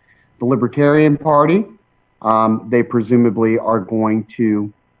the Libertarian Party, they presumably are going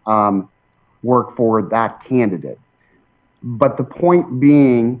to work for that candidate. But the point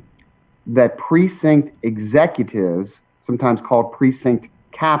being that precinct executives, sometimes called precinct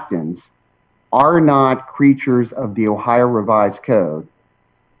captains, are not creatures of the Ohio Revised Code,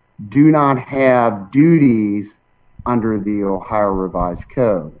 do not have duties under the Ohio Revised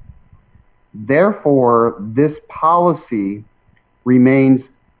Code. Therefore, this policy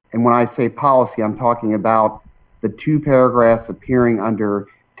remains, and when I say policy, I'm talking about the 2 paragraphs appearing under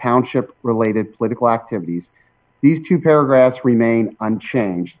township-related political activities. These 2 paragraphs remain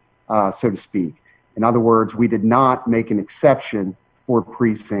unchanged, so to speak. In other words, we did not make an exception for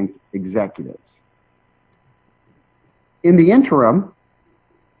precinct executives. In the interim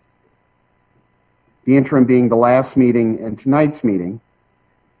being the last meeting and tonight's meeting,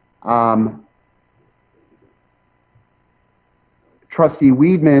 Trustee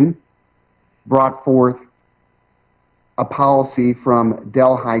Weedman brought forth a policy from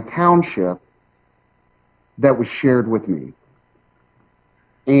Delhi Township that was shared with me.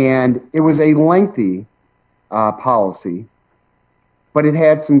 And it was a lengthy policy, but it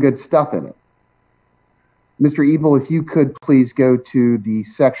had some good stuff in it. Mr. Ebel, if you could please go to the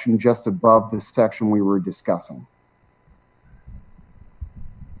section just above the section we were discussing.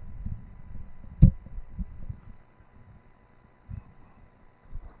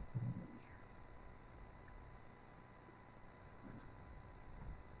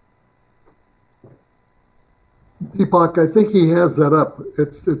 Deepak, I think he has that up.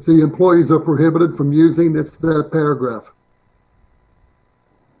 It's the employees are prohibited from using, it's that paragraph.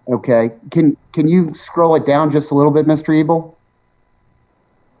 Okay, can you scroll it down just a little bit, Mr. Ebel?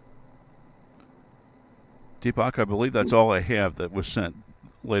 Deepak, I believe that's all I have that was sent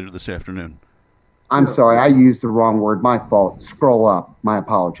later this afternoon. I'm sorry, I used the wrong word. My fault. Scroll up. My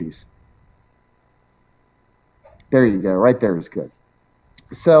apologies. There you go. Right there is good.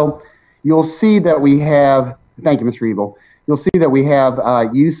 So you'll see that we have, thank you, Mr. Ebel. You'll see that we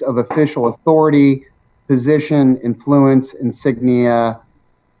have use of official authority, position, influence, insignia,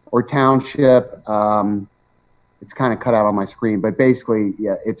 or township. It's kind of cut out on my screen, but basically,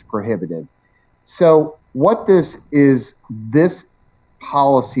 yeah, it's prohibited. So what this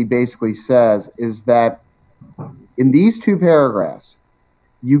policy basically says is that in these 2 paragraphs,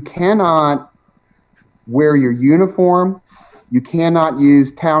 you cannot wear your uniform, you cannot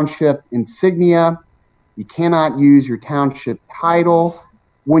use township insignia, you cannot use your township title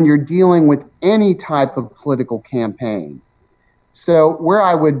when you're dealing with any type of political campaign. So where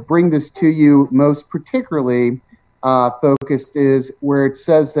I would bring this to you most particularly focused is where it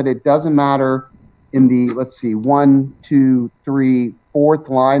says that it doesn't matter in the, let's see, 1, 2, 3, 4th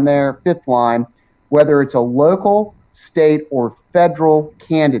line there, 5th line, whether it's a local, state, or federal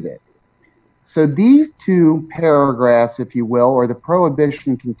candidate. So these 2 paragraphs, if you will, or the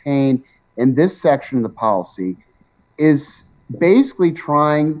prohibition contained in this section of the policy is basically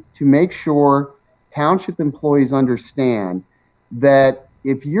trying to make sure township employees understand that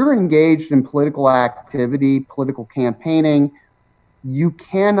if you're engaged in political activity, political campaigning, you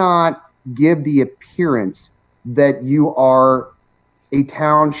cannot give the appearance that you are a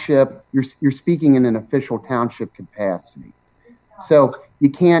township, you're speaking in an official township capacity. So you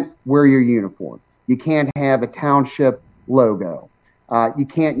can't wear your uniform. You can't have a township logo. You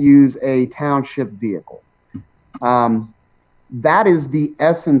can't use a township vehicle. That is the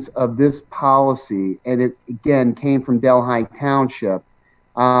essence of this policy, and it, again, came from Delhi Township.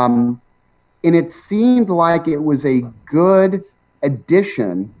 And it seemed like it was a good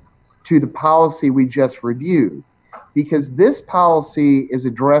addition to the policy we just reviewed, because this policy is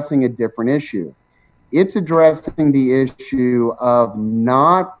addressing a different issue. It's addressing the issue of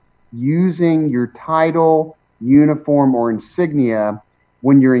not using your title, uniform, or insignia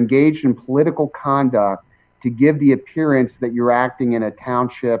when you're engaged in political conduct to give the appearance that you're acting in a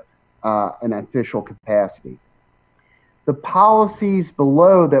township, an official capacity. The policies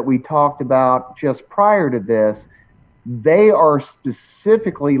below that we talked about just prior to this, they are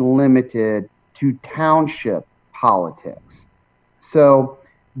specifically limited to township politics. So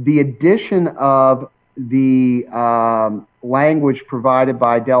the addition of the language provided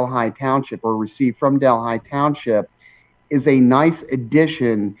by Delhi Township or received from Delhi Township is a nice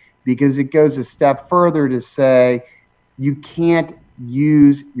addition because it goes a step further to say you can't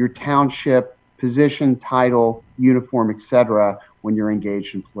use your township position, title, uniform, etc. when you're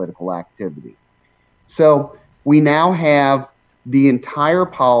engaged in political activity. So we now have the entire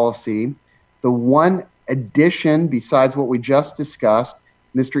policy. The one addition besides what we just discussed,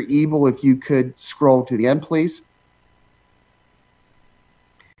 Mr. Ebel, if you could scroll to the end, please,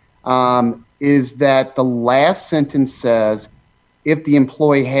 is that the last sentence says, if the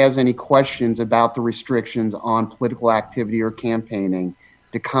employee has any questions about the restrictions on political activity or campaigning,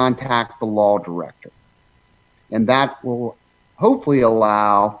 to contact the law director. And that will hopefully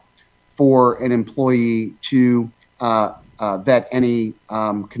allow for an employee to vet any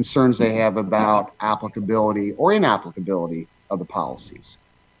concerns they have about applicability or inapplicability of the policies.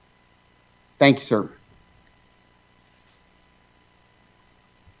 Thank you, sir.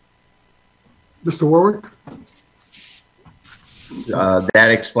 Mr. Warwick?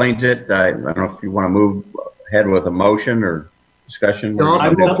 That explains it. I don't know if you want to move ahead with a motion or discussion. No,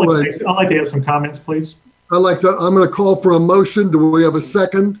 I'd like to have some comments, please. I'm going to call for a motion. Do we have a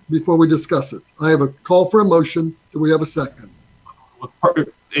second before we discuss it? I have a call for a motion. Do we have a second?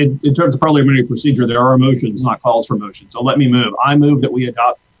 In terms of parliamentary procedure, there are motions, not calls for motions. So let me move. I move that we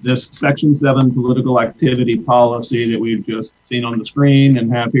adopt this Section 7 political activity policy that we've just seen on the screen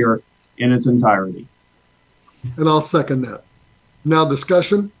and have here in its entirety. And I'll second that. Now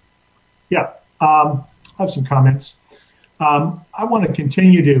discussion? Yeah, I have some comments. I want to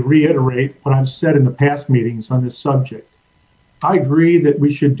continue to reiterate what I've said in the past meetings on this subject. I agree that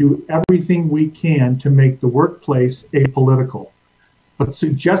we should do everything we can to make the workplace apolitical. But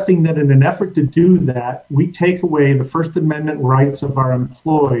suggesting that in an effort to do that, we take away the First Amendment rights of our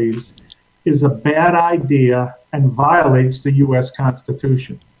employees is a bad idea and violates the U.S.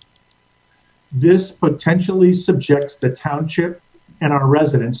 Constitution. This potentially subjects the township and our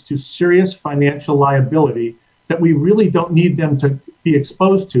residents to serious financial liability that we really don't need them to be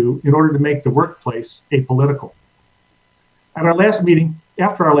exposed to in order to make the workplace apolitical. At our last meeting,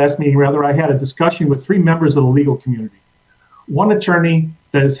 after our last meeting, rather, I had a discussion with 3 members of the legal community. One attorney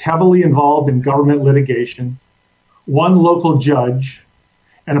that is heavily involved in government litigation, one local judge,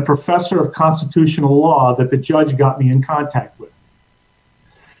 and a professor of constitutional law that the judge got me in contact with.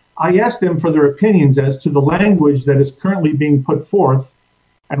 I asked them for their opinions as to the language that is currently being put forth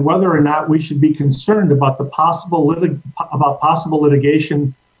and whether or not we should be concerned about the possible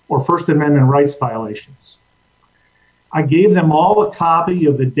litigation or First Amendment rights violations. I gave them all a copy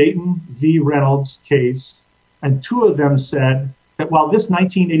of the Dayton v. Reynolds case, and 2 of them said that while this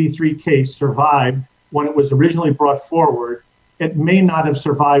 1983 case survived when it was originally brought forward, it may not have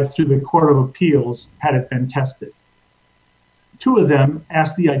survived through the Court of Appeals had it been tested. 2 of them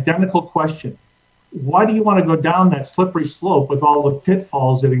asked the identical question: why do you want to go down that slippery slope with all the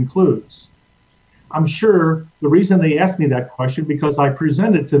pitfalls it includes? I'm sure the reason they asked me that question because I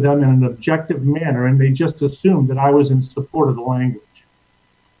presented to them in an objective manner and they just assumed that I was in support of the language.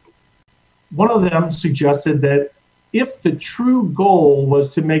 One of them suggested that if the true goal was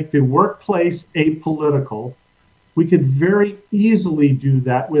to make the workplace apolitical, we could very easily do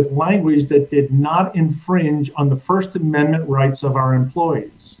that with language that did not infringe on the First Amendment rights of our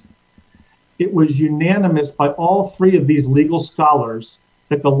employees. It was unanimous by all 3 of these legal scholars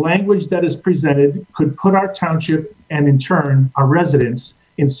that the language that is presented could put our township and in turn our residents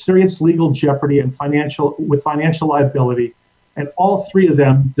in serious legal jeopardy and financial liability, and all 3 of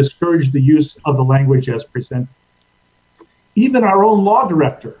them discouraged the use of the language as presented. Even our own law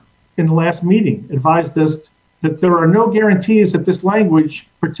director in the last meeting advised us that there are no guarantees that this language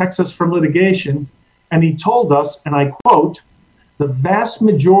protects us from litigation, and he told us, and I quote, "The vast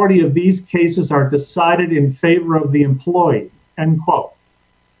majority of these cases are decided in favor of the employee," end quote.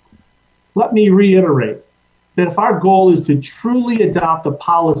 Let me reiterate that if our goal is to truly adopt a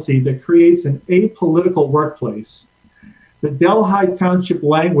policy that creates an apolitical workplace, the Delhi Township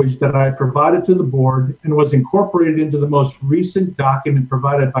language that I provided to the board and was incorporated into the most recent document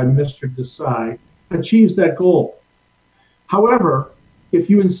provided by Mr. Desai achieves that goal. However, if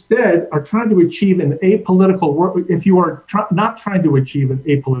you instead are trying to achieve an apolitical not trying to achieve an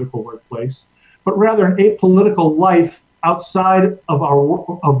apolitical workplace, but rather an apolitical life outside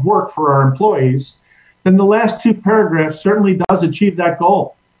of work for our employees, then the last 2 paragraphs certainly does achieve that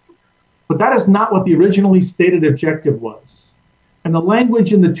goal. But that is not what the originally stated objective was. And the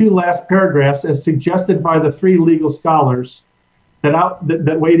language in the 2 last paragraphs, as suggested by the 3 legal scholars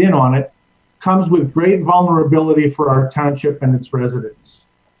that weighed in on it, comes with great vulnerability for our township and its residents.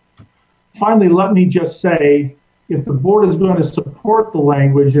 Finally, let me just say, if the board is going to support the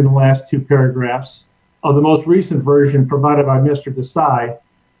language in the last two paragraphs of the most recent version provided by Mr. Desai,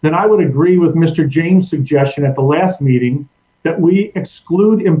 then I would agree with Mr. James' suggestion at the last meeting that we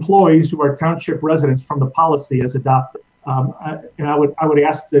exclude employees who are township residents from the policy as adopted. And I would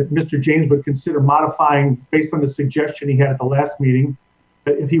ask that Mr. James would consider modifying, based on the suggestion he had at the last meeting,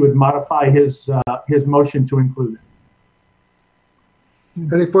 that if he would modify his motion to include it.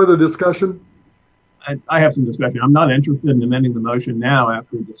 Any further discussion? I have some discussion. I'm not interested in amending the motion now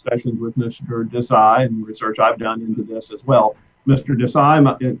after discussions with Mr. Desai and research I've done into this as well. Mr. Desai,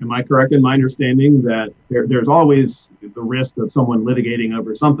 am I correct in my understanding that there's always the risk of someone litigating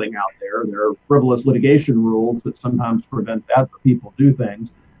over something out there? There are frivolous litigation rules that sometimes prevent that, but people do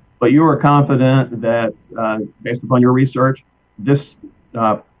things. But you are confident that, based upon your research, this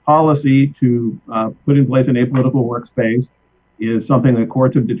policy to put in place an apolitical workspace is something that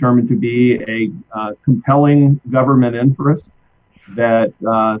courts have determined to be a compelling government interest that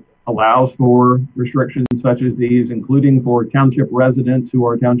allows for restrictions such as these, including for township residents who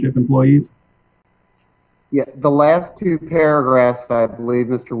are township employees? Yeah, the last two paragraphs I believe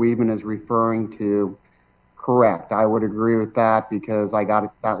Mr. Weedman is referring to, correct. I would agree with that because I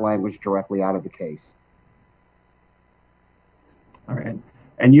got that language directly out of the case. All right.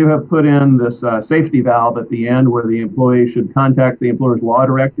 And you have put in this safety valve at the end where the employee should contact the employer's law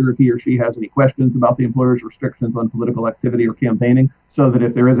director if he or she has any questions about the employer's restrictions on political activity or campaigning, so that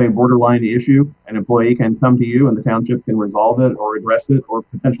if there is a borderline issue, an employee can come to you and the township can resolve it or address it or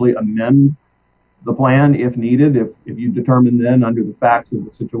potentially amend the plan if needed, if you determine then under the facts of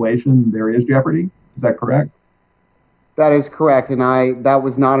the situation there is jeopardy. Is that correct? That is correct, and that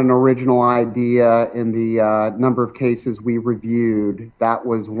was not an original idea in the number of cases we reviewed. That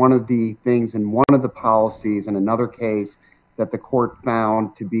was one of the things in one of the policies in another case that the court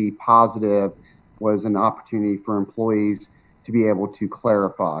found to be positive was an opportunity for employees to be able to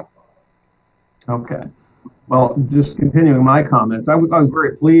clarify. Okay. Well, just continuing my comments, I was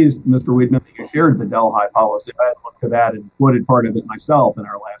very pleased, Mr. Weedman, that you shared the Delhi policy. I had looked at that and quoted part of it myself in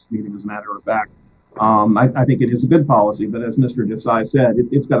our last meeting, as a matter of fact. I think it is a good policy, but as Mr. Desai said,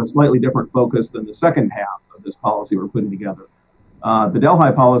 it's got a slightly different focus than the second half of this policy we're putting together. The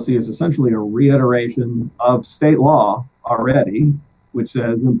Delhi policy is essentially a reiteration of state law already, which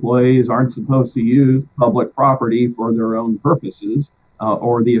says employees aren't supposed to use public property for their own purposes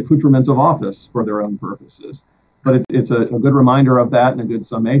or the accoutrements of office for their own purposes. But it's a good reminder of that and a good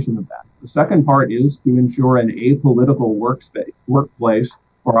summation of that. The second part is to ensure an apolitical workplace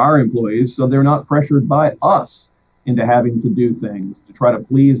for our employees, so they're not pressured by us into having to do things to try to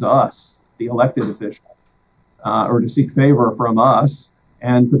please us, the elected official, or to seek favor from us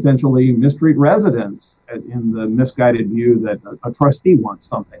and potentially mistreat residents in the misguided view that a trustee wants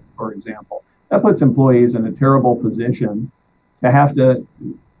something, for example. That puts employees in a terrible position to have to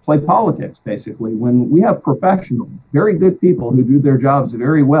play politics, basically, when we have professionals, very good people who do their jobs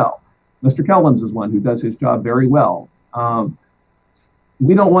very well. Mr. Kellums is one who does his job very well.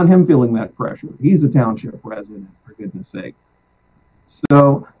 We don't want him feeling that pressure. He's a township resident, for goodness sake.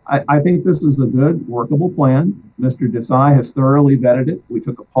 So I think this is a good, workable plan. Mr. Desai has thoroughly vetted it. We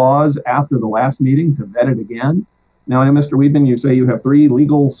took a pause after the last meeting to vet it again. Now, Mr. Weedman, you say you have 3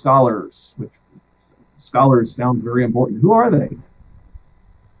 legal scholars, which scholars sounds very important. Who are they?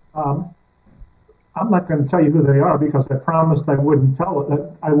 I'm not going to tell you who they are because I promised I wouldn't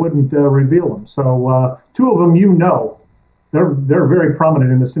reveal them. So 2 of them, you know. They're very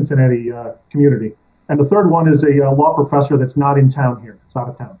prominent in the Cincinnati community. And the third one is a law professor that's not in town here. It's out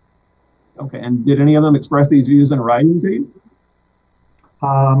of town. Okay. And did any of them express these views in writing to you?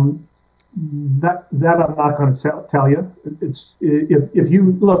 That I'm not going to tell you. It's if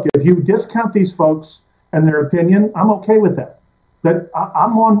you discount these folks and their opinion, I'm okay with that. But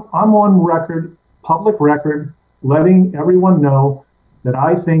I'm on record, public record, letting everyone know that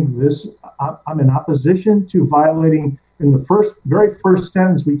I think I'm in opposition to violating. In the very first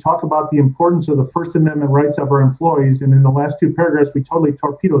sentence, we talk about the importance of the First Amendment rights of our employees, and in the last 2 paragraphs, we totally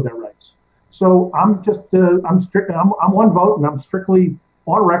torpedo their rights. So I'm just, I'm one vote, and I'm strictly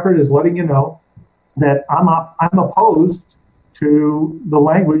on record as letting you know that I'm opposed to the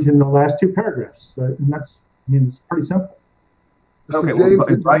language in the last 2 paragraphs. And it's pretty simple. Mr.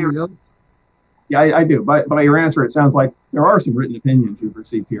 James, yeah, I do. By your answer, it sounds like there are some written opinions you've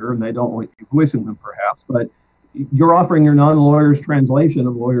received here, and they don't want you voicing them, perhaps, but you're offering your non-lawyer's translation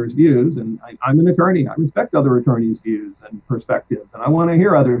of lawyers' views, and I'm an attorney. I respect other attorneys' views and perspectives, and I want to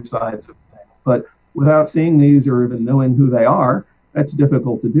hear other sides of things. But without seeing these or even knowing who they are, that's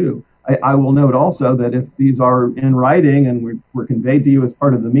difficult to do. I will note also that if these are in writing and were conveyed to you as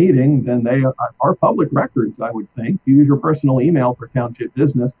part of the meeting, then they are public records, I would think. Use your personal email for township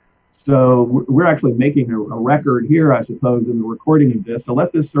business. So we're actually making a record here, I suppose, in the recording of this. So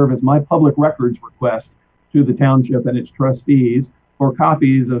let this serve as my public records request to the township and its trustees for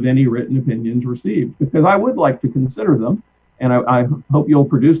copies of any written opinions received, because I would like to consider them, and I hope you'll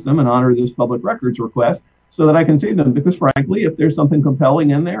produce them and honor this public records request so that I can see them, because frankly, if there's something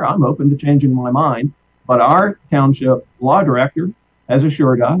compelling in there, I'm open to changing my mind. But our township law director has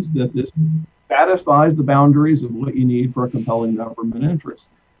assured us that this satisfies the boundaries of what you need for a compelling government interest.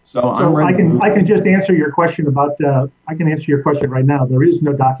 So I can just answer your question about I can answer your question right now. There is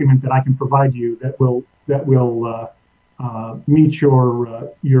no document that I can provide you that will meet your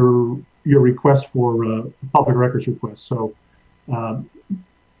request for public records request. So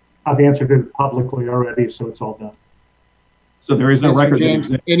I've answered it publicly already, so it's all done. So there is no record. James,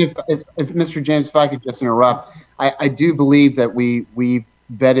 and if Mr. James, if I could just interrupt, I do believe that we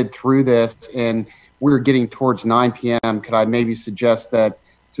vetted through this and we're getting towards 9 p.m. Could I maybe suggest that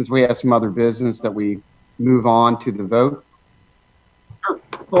since we have some other business that we move on to the vote? Sure.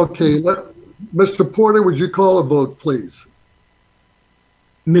 Okay, Mr. Porter, would you call a vote, please?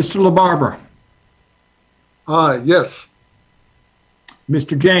 Mr. LaBarbera. Aye, yes.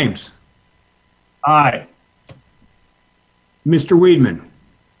 Mr. James. Aye. Mr. Weedman.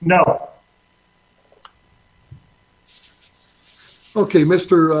 No. Okay,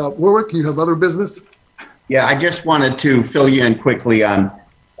 Mr. Warwick, you have other business? Yeah, I just wanted to fill you in quickly on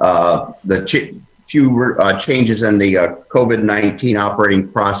the few changes in the COVID-19 operating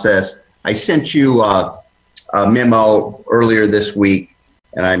process. I sent you a memo earlier this week,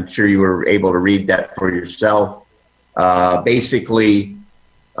 and I'm sure you were able to read that for yourself. Basically,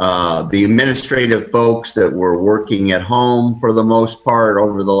 the administrative folks that were working at home for the most part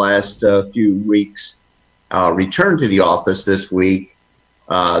over the last few weeks returned to the office this week.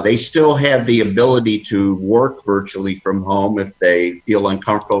 They still have the ability to work virtually from home if they feel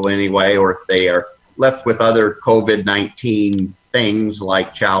uncomfortable anyway, or if they are left with other COVID-19 things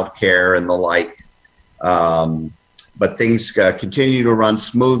like childcare and the like. But things continue to run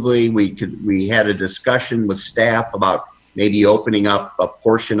smoothly. We had a discussion with staff about maybe opening up a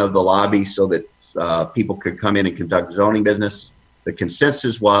portion of the lobby so that people could come in and conduct zoning business. The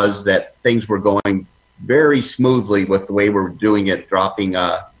consensus was that things were going very smoothly with the way we're doing it, dropping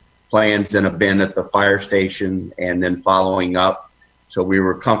plans in a bin at the fire station and then following up. So we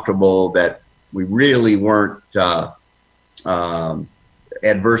were comfortable that we really weren't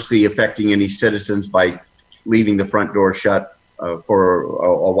adversely affecting any citizens by leaving the front door shut for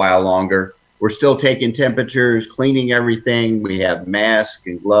a while longer. We're still taking temperatures, cleaning everything. We have masks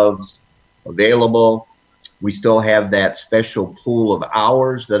and gloves available. We still have that special pool of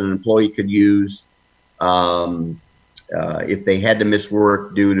hours that an employee could use if they had to miss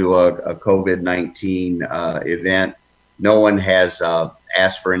work due to a COVID-19 event. No one has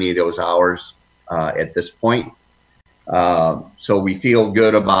asked for any of those hours at this point. So we feel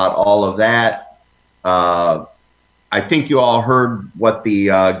good about all of that. I think you all heard what the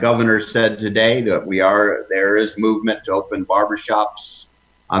governor said today, that there is movement to open barbershops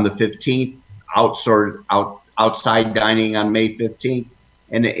on the 15th, outside dining on May 15th,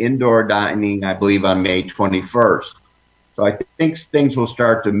 and indoor dining, I believe, on May 21st. So I think things will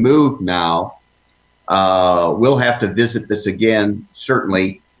start to move now. We'll have to visit this again,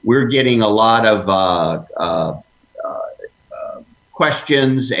 certainly. We're getting a lot of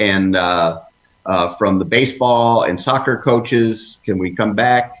questions and from the baseball and soccer coaches. Can we come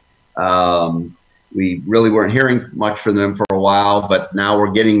back? We really weren't hearing much from them for a while, but now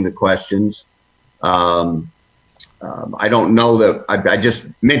we're getting the questions. I don't know that I just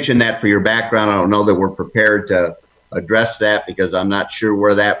mentioned that for your background. I don't know that we're prepared to address that because I'm not sure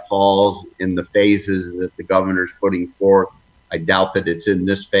where that falls in the phases that the governor's putting forth. I doubt that it's in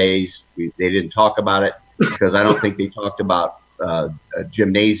this phase. They didn't talk about it because I don't think they talked about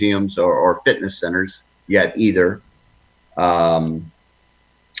gymnasiums or fitness centers yet either. The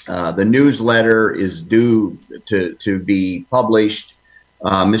newsletter is due to be published.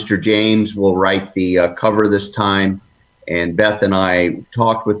 Mr. James will write the cover this time, and Beth and I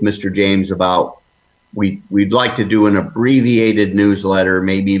talked with Mr. James about we'd like to do an abbreviated newsletter,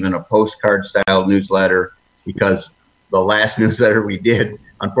 maybe even a postcard style newsletter, because the last newsletter we did,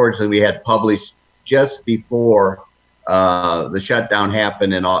 unfortunately, we had published just before the shutdown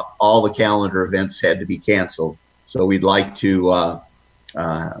happened and all the calendar events had to be canceled. So we'd like to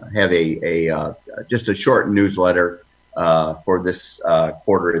have just a short newsletter for this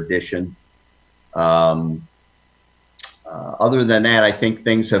quarter edition. Other than that, I think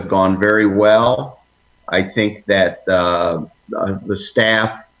things have gone very well. I think that the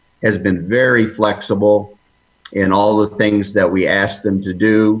staff has been very flexible in all the things that we asked them to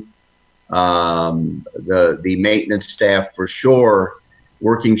do. The maintenance staff, for sure,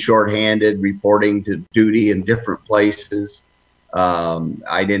 working shorthanded, reporting to duty in different places.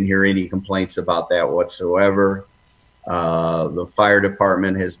 I didn't hear any complaints about that whatsoever. The fire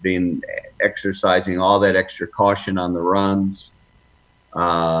department has been exercising all that extra caution on the runs.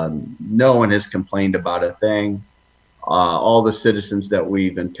 No one has complained about a thing. All the citizens that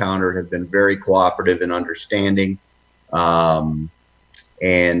we've encountered have been very cooperative and understanding. And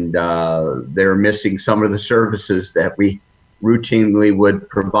they're missing some of the services that we routinely would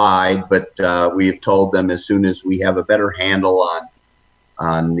provide, but we have told them as soon as we have a better handle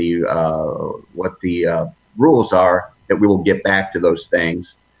on the what the rules are, that we will get back to those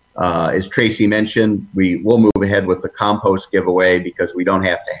things. As Tracy mentioned, we will move ahead with the compost giveaway because we don't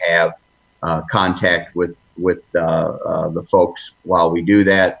have to have contact with the folks while we do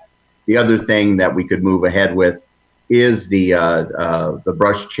that. The other thing that we could move ahead with is the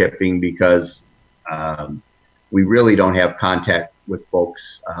brush chipping, because we really don't have contact with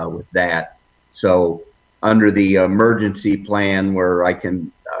folks with that. So under the emergency plan, where I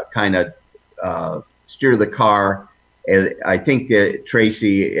can kind of steer the car, I think that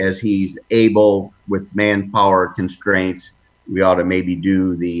Tracy, as he's able with manpower constraints, we ought to maybe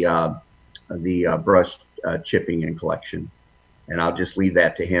do the brush chipping and collection, and I'll just leave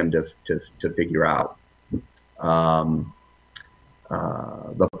that to him to figure out. The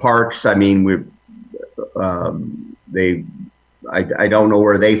parks, I mean, I don't know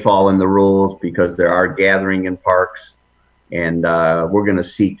where they fall in the rules, because there are gathering in parks, and we're going to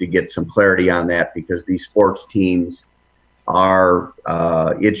seek to get some clarity on that, because these sports teams are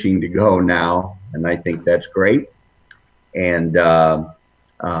itching to go now, and I think that's great. And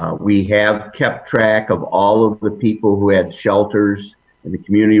we have kept track of all of the people who had shelters in the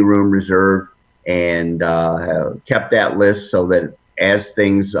community room reserved, and have kept that list so that as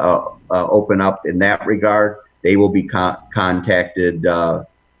things open up in that regard, they will be contacted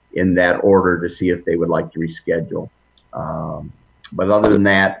in that order to see if they would like to reschedule. But other than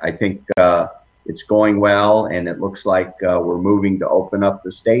that, I think it's going well, and it looks like we're moving to open up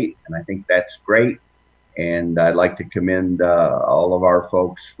the state, and I think that's great. And I'd like to commend all of our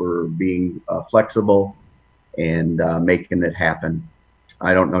folks for being flexible and making it happen.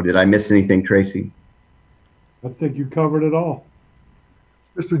 I don't know, did I miss anything, Tracy? I think you covered it all.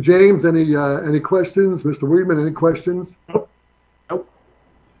 Mr. James, any questions? Mr. Weidman, any questions? Nope.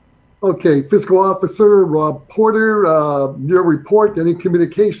 Okay, Fiscal Officer Rob Porter, your report, any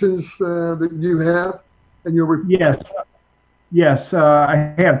communications that you have in your report? Yes,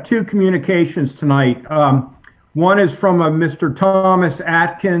 I have two communications tonight. One is from Mr. Thomas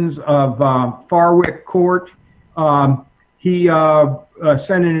Atkins of Farwick Court. He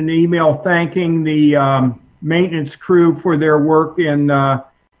sent in an email thanking the maintenance crew for their work in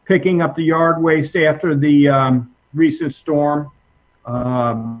picking up the yard waste after the recent storm.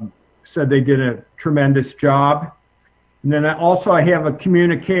 Said they did a tremendous job. And then I have a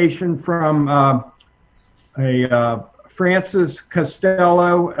communication from Francis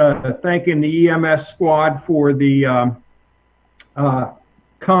Costello thanking the EMS squad for the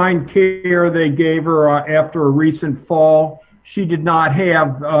kind care they gave her after a recent fall. She did not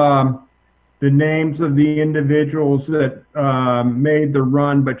have the names of the individuals that made the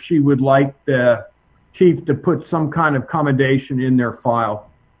run, but she would like the chief to put some kind of commendation in their file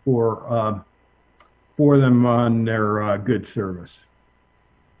for them on their good service.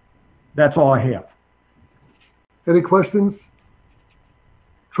 That's all I have. Any questions?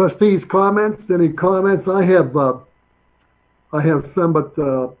 Trustees' comments? Any comments? I have some, but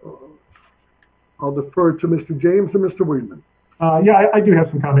I'll defer to Mr. James and Mr. Weidman. Yeah, I do have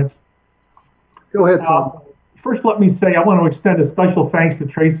some comments. Go ahead, Tom. First, let me say I want to extend a special thanks to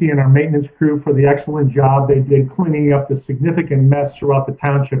Tracy and our maintenance crew for the excellent job they did cleaning up the significant mess throughout the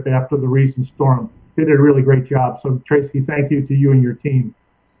township after the recent storm. They did a really great job. So, Tracy, thank you to you and your team.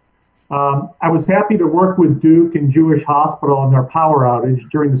 I was happy to work with Duke and Jewish Hospital on their power outage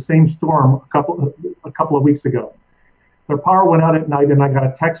during the same storm a couple of weeks ago. Their power went out at night, and I got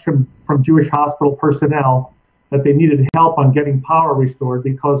a text from Jewish Hospital personnel that they needed help on getting power restored,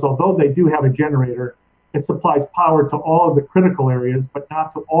 because although they do have a generator, it supplies power to all of the critical areas, but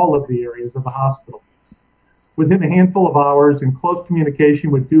not to all of the areas of the hospital. Within a handful of hours, in close communication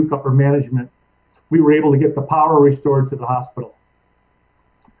with Duke upper management, we were able to get the power restored to the hospital.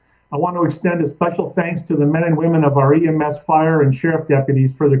 I want to extend a special thanks to the men and women of our EMS, fire, and sheriff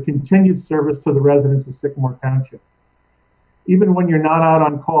deputies for their continued service to the residents of Sycamore Township. Even when you're not out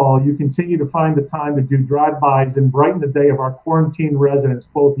on call, you continue to find the time to do drive-bys and brighten the day of our quarantined residents,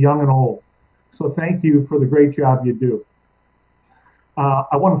 both young and old. So thank you for the great job you do.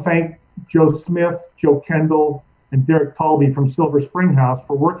 I want to thank Joe Smith, Joe Kendall, and Derek Talby from Silver Spring House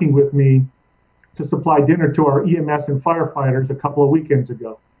for working with me to supply dinner to our EMS and firefighters a couple of weekends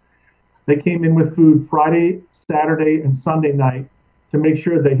ago. They came in with food Friday, Saturday, and Sunday night to make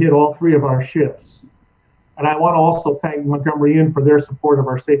sure they hit all 3 of our shifts. And I want to also thank Montgomery Inn for their support of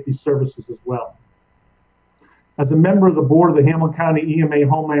our safety services as well. As a member of the board of the Hamilton County EMA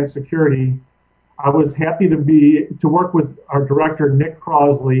Homeland Security, I was happy to work with our director, Nick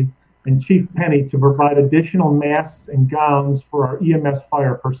Crosley, and Chief Penny to provide additional masks and gowns for our EMS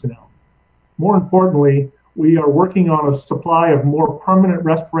fire personnel. More importantly, we are working on a supply of more permanent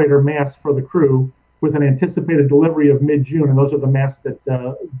respirator masks for the crew with an anticipated delivery of mid-June, and those are the masks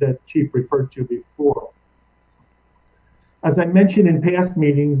that Chief referred to before. As I mentioned in past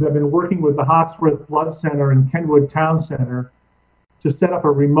meetings, I've been working with the Hawksworth Blood Center and Kenwood Town Center to set up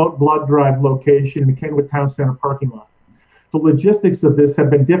a remote blood drive location in the Kenwood Town Center parking lot. The logistics of this have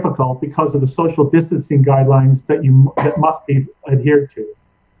been difficult because of the social distancing guidelines that must be adhered to.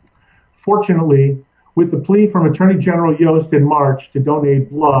 Fortunately, with the plea from Attorney General Yost in March to donate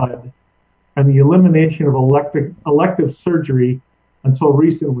blood and the elimination of elective surgery until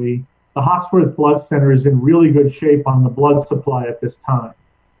recently, the Hawksworth Blood Center is in really good shape on the blood supply at this time.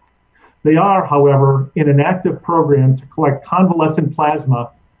 They are, however, in an active program to collect convalescent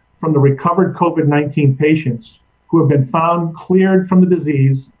plasma from the recovered COVID-19 patients who have been found cleared from the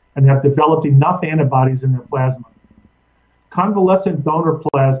disease and have developed enough antibodies in their plasma. Convalescent donor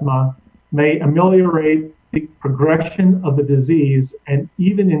plasma may ameliorate the progression of the disease and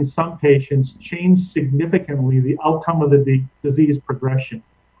even in some patients change significantly the outcome of the disease progression.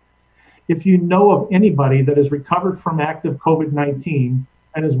 If you know of anybody that has recovered from active COVID-19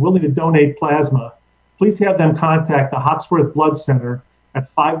 and is willing to donate plasma, please have them contact the Hawksworth Blood Center at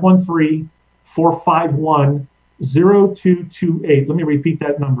 513-451-0228. Let me repeat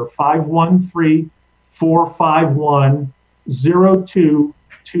that number,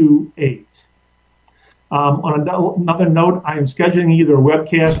 513-451-0228. On another note, I am scheduling either a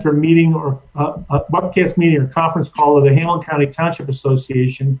webcast meeting or conference call of the Hamilton County Township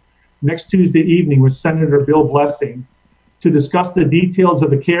Association next Tuesday evening with Senator Bill Blessing to discuss the details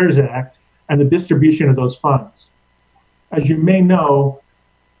of the CARES Act and the distribution of those funds. As you may know,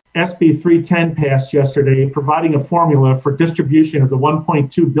 SB 310 passed yesterday, providing a formula for distribution of the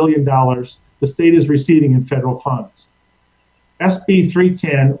 $1.2 billion the state is receiving in federal funds. SB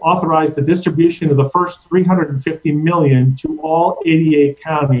 310 authorized the distribution of the first $350 million to all 88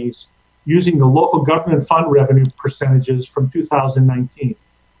 counties using the local government fund revenue percentages from 2019.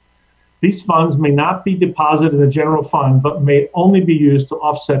 These funds may not be deposited in the general fund, but may only be used to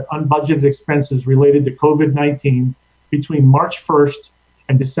offset unbudgeted expenses related to COVID-19 between March 1st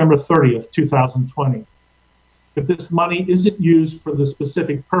and December 30th, 2020. If this money isn't used for the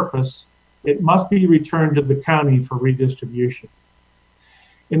specific purpose, it must be returned to the county for redistribution.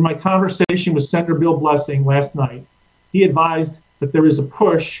 In my conversation with Senator Bill Blessing last night, he advised that there is a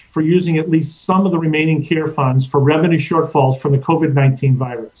push for using at least some of the remaining CARE funds for revenue shortfalls from the COVID-19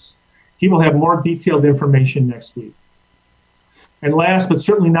 virus. He will have more detailed information next week. And last but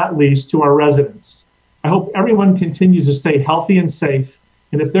certainly not least, to our residents, I hope everyone continues to stay healthy and safe.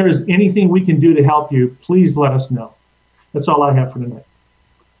 And if there is anything we can do to help you, please let us know. That's all I have for tonight.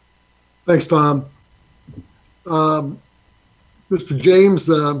 Thanks, Tom. Mr. James,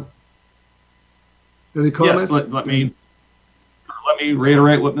 any comments? Yes, let me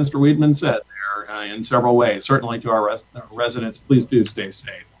reiterate what Mr. Weidman said there in several ways. Certainly to our residents, please do stay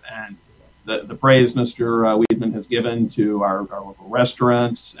safe. And the praise Mr. Weidman has given to our local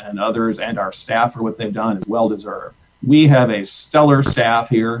restaurants and others and our staff for what they've done is well deserved. We have a stellar staff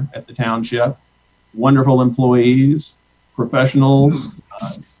here at the township, wonderful employees, professionals,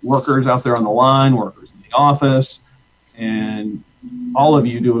 workers out there on the line, workers in the office, and all of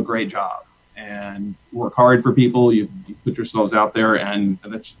you do a great job and work hard for people. You put yourselves out there, and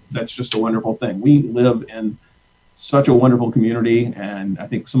that's just a wonderful thing. We live in such a wonderful community, and I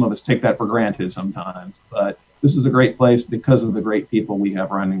think some of us take that for granted sometimes, but this is a great place because of the great people we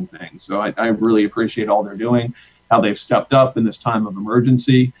have running things. So I really appreciate all they're doing, how they've stepped up in this time of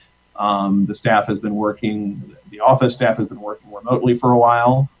emergency. The staff has been working, the office staff has been working remotely for a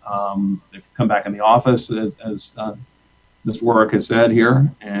while. They've come back in the office, as Mr. Warwick has said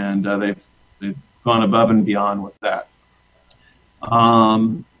here, and they've gone above and beyond with that.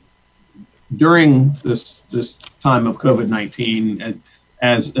 During this time of COVID-19,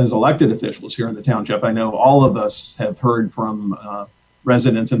 as elected officials here in the township, I know all of us have heard from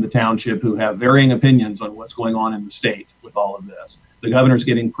residents in the township who have varying opinions on what's going on in the state with all of this. The governor's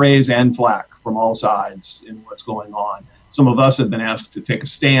getting praise and flack from all sides in what's going on. Some of us have been asked to take a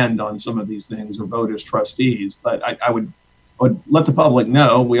stand on some of these things or vote as trustees, but I would let the public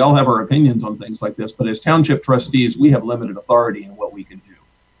know we all have our opinions on things like this, but as township trustees, we have limited authority in what we can do.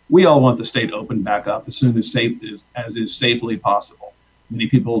 We all want the state opened back up as soon as is safely possible. Many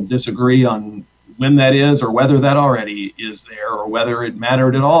people disagree on when that is or whether that already is there or whether it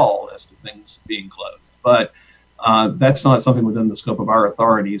mattered at all as to things being closed. But that's not something within the scope of our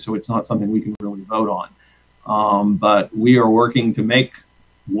authority, so it's not something we can really vote on. But we are working to make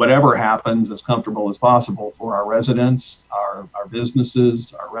whatever happens as comfortable as possible for our residents, our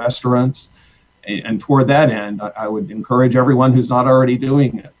businesses, our restaurants. And toward that end, I would encourage everyone who's not already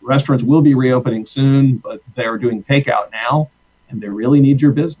doing it. Restaurants will be reopening soon, but they're doing takeout now, and they really need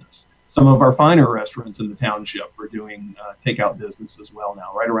your business. Some of our finer restaurants in the township are doing takeout business as well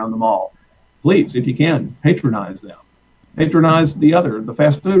now, right around the mall. Please, if you can, patronize them. Patronize the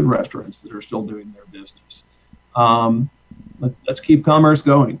fast food restaurants that are still doing their business. Let's keep commerce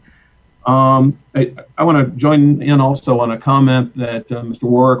going. I want to join in also on a comment that Mr.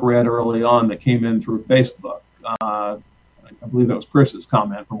 Warwick read early on that came in through Facebook. I believe that was Chris's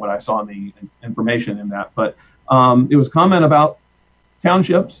comment from what I saw in the information in that. But it was a comment about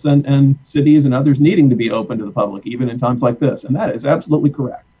townships and cities and others needing to be open to the public, even in times like this. And that is absolutely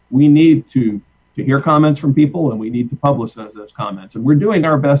correct. We need to hear comments from people, and we need to publicize those comments. And we're doing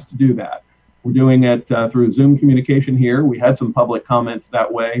our best to do that. We're doing it through Zoom communication here. We had some public comments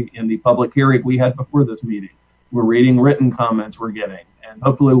that way in the public hearing we had before this meeting. We're reading written comments we're getting. And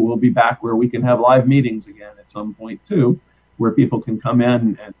hopefully we'll be back where we can have live meetings again at some point too, where people can come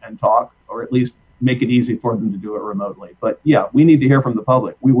in and talk, or at least make it easy for them to do it remotely. But yeah, we need to hear from the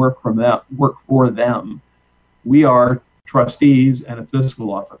public. We work for them. We are trustees and a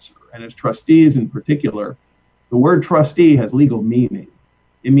fiscal officer. And as trustees in particular, the word trustee has legal meaning.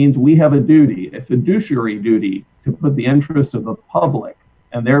 It means we have a duty, a fiduciary duty, to put the interests of the public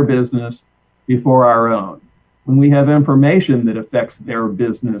and their business before our own. When we have information that affects their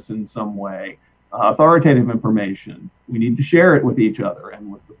business in some way, authoritative information, we need to share it with each other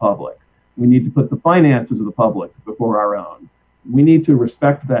and with the public. We need to put the finances of the public before our own. We need to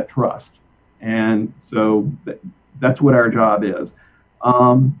respect that trust. And so that's what our job is.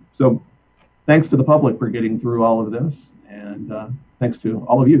 So thanks to the public for getting through all of this. And thanks to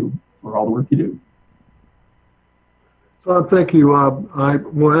all of you for all the work you do. Thank you. I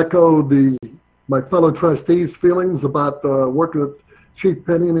will echo my fellow trustees' feelings about the work that Chief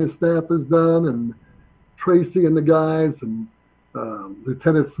Penny and his staff has done, and Tracy and the guys, and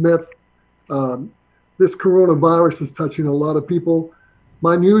Lieutenant Smith. This coronavirus is touching a lot of people.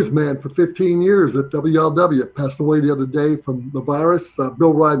 My newsman for 15 years at WLW passed away the other day from the virus,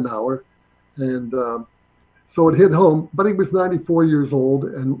 Bill Ridenauer. And so it hit home, but he was 94 years old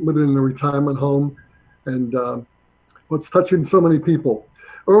and living in a retirement home. And it's touching so many people.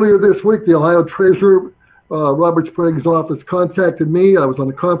 Earlier this week, the Ohio Treasurer, Robert Sprague's office contacted me. I was on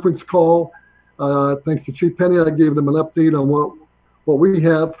a conference call. Thanks to Chief Penny, I gave them an update on what we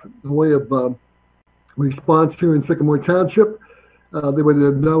have in the way of response here in Sycamore Township. They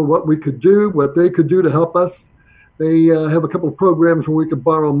wanted to know what we could do, what they could do to help us. They have a couple of programs where we could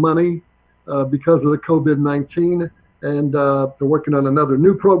borrow money because of the COVID-19, and they're working on another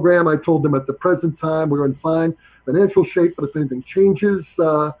new program. I told them at the present time we're in fine financial shape, but if anything changes,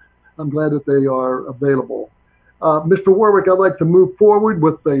 I'm glad that they are available. Mr. Warwick, I'd like to move forward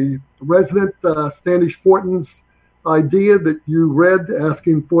with the resident Standish Fortin's idea that you read,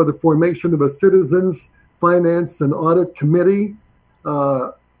 asking for the formation of a Citizens Finance and Audit Committee.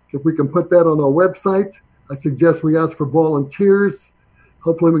 If we can put that on our website, I suggest we ask for volunteers.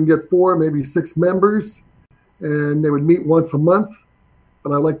 Hopefully we can get 4, maybe 6 members, and they would meet once a month.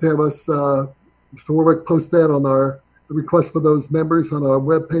 But I'd like to have us, Mr. Warwick, post that on the request for those members on our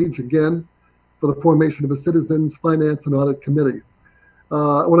webpage again for the formation of a Citizens Finance and Audit Committee.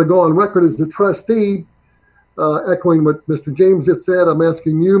 I want to go on record as a trustee, echoing what Mr. James just said. I'm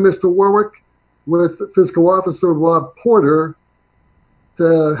asking you, Mr. Warwick, with Fiscal Officer Rob Porter,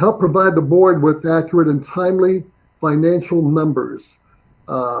 to help provide the board with accurate and timely financial numbers.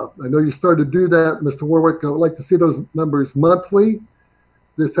 I know you started to do that, Mr. Warwick. I would like to see those numbers monthly.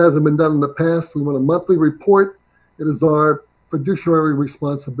 This hasn't been done in the past. We want a monthly report. It is our fiduciary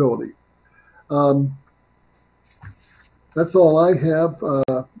responsibility. That's all I have.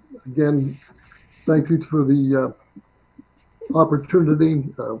 Again, thank you for the opportunity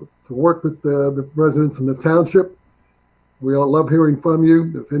to work with the residents in the township. We all love hearing from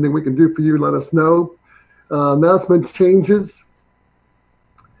you. If anything we can do for you, let us know. Announcement changes.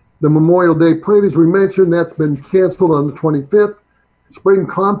 The Memorial Day Parade, as we mentioned, that's been canceled on the 25th. Spring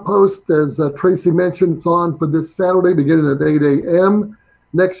compost, as Tracy mentioned, it's on for this Saturday beginning at 8 a.m.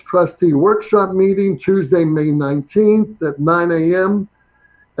 Next trustee workshop meeting, Tuesday, May 19th at 9 a.m.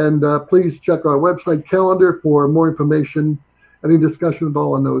 And please check our website calendar for more information, any discussion at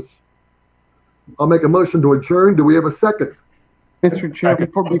all on those. I'll make a motion to adjourn. Do we have a second? Mr. Chair,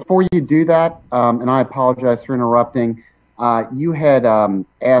 before you do that, and I apologize for interrupting, you had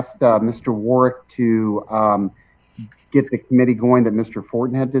asked Mr. Warwick to get the committee going that Mr.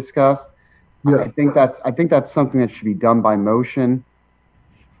 Fortin had discussed. Yes. I think that's something that should be done by motion.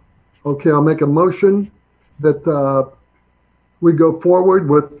 Okay, I'll make a motion that we go forward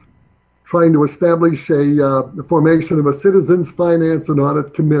with trying to establish the formation of a Citizens Finance and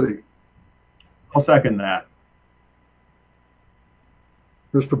Audit Committee. I'll second that.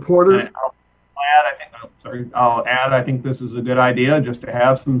 Mr. Porter? I'll add, I think this is a good idea just to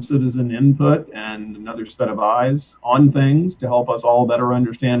have some citizen input and another set of eyes on things to help us all better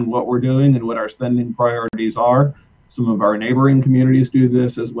understand what we're doing and what our spending priorities are. Some of our neighboring communities do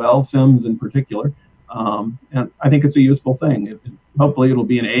this as well, Sims in particular. And I think it's a useful thing. Hopefully it'll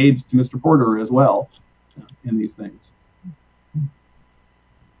be an aid to Mr. Porter as well in these things.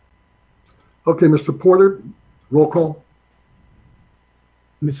 Okay, Mr. Porter, roll call.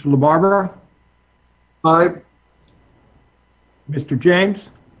 Mr. LaBarbera? Aye. Mr.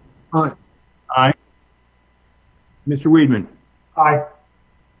 James? Aye. Aye. Mr. Weedman? Aye.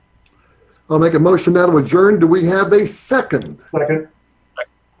 I'll make a motion now to adjourn. Do we have a second? Second.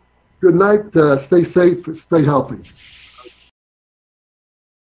 Good night. Stay safe. Stay healthy.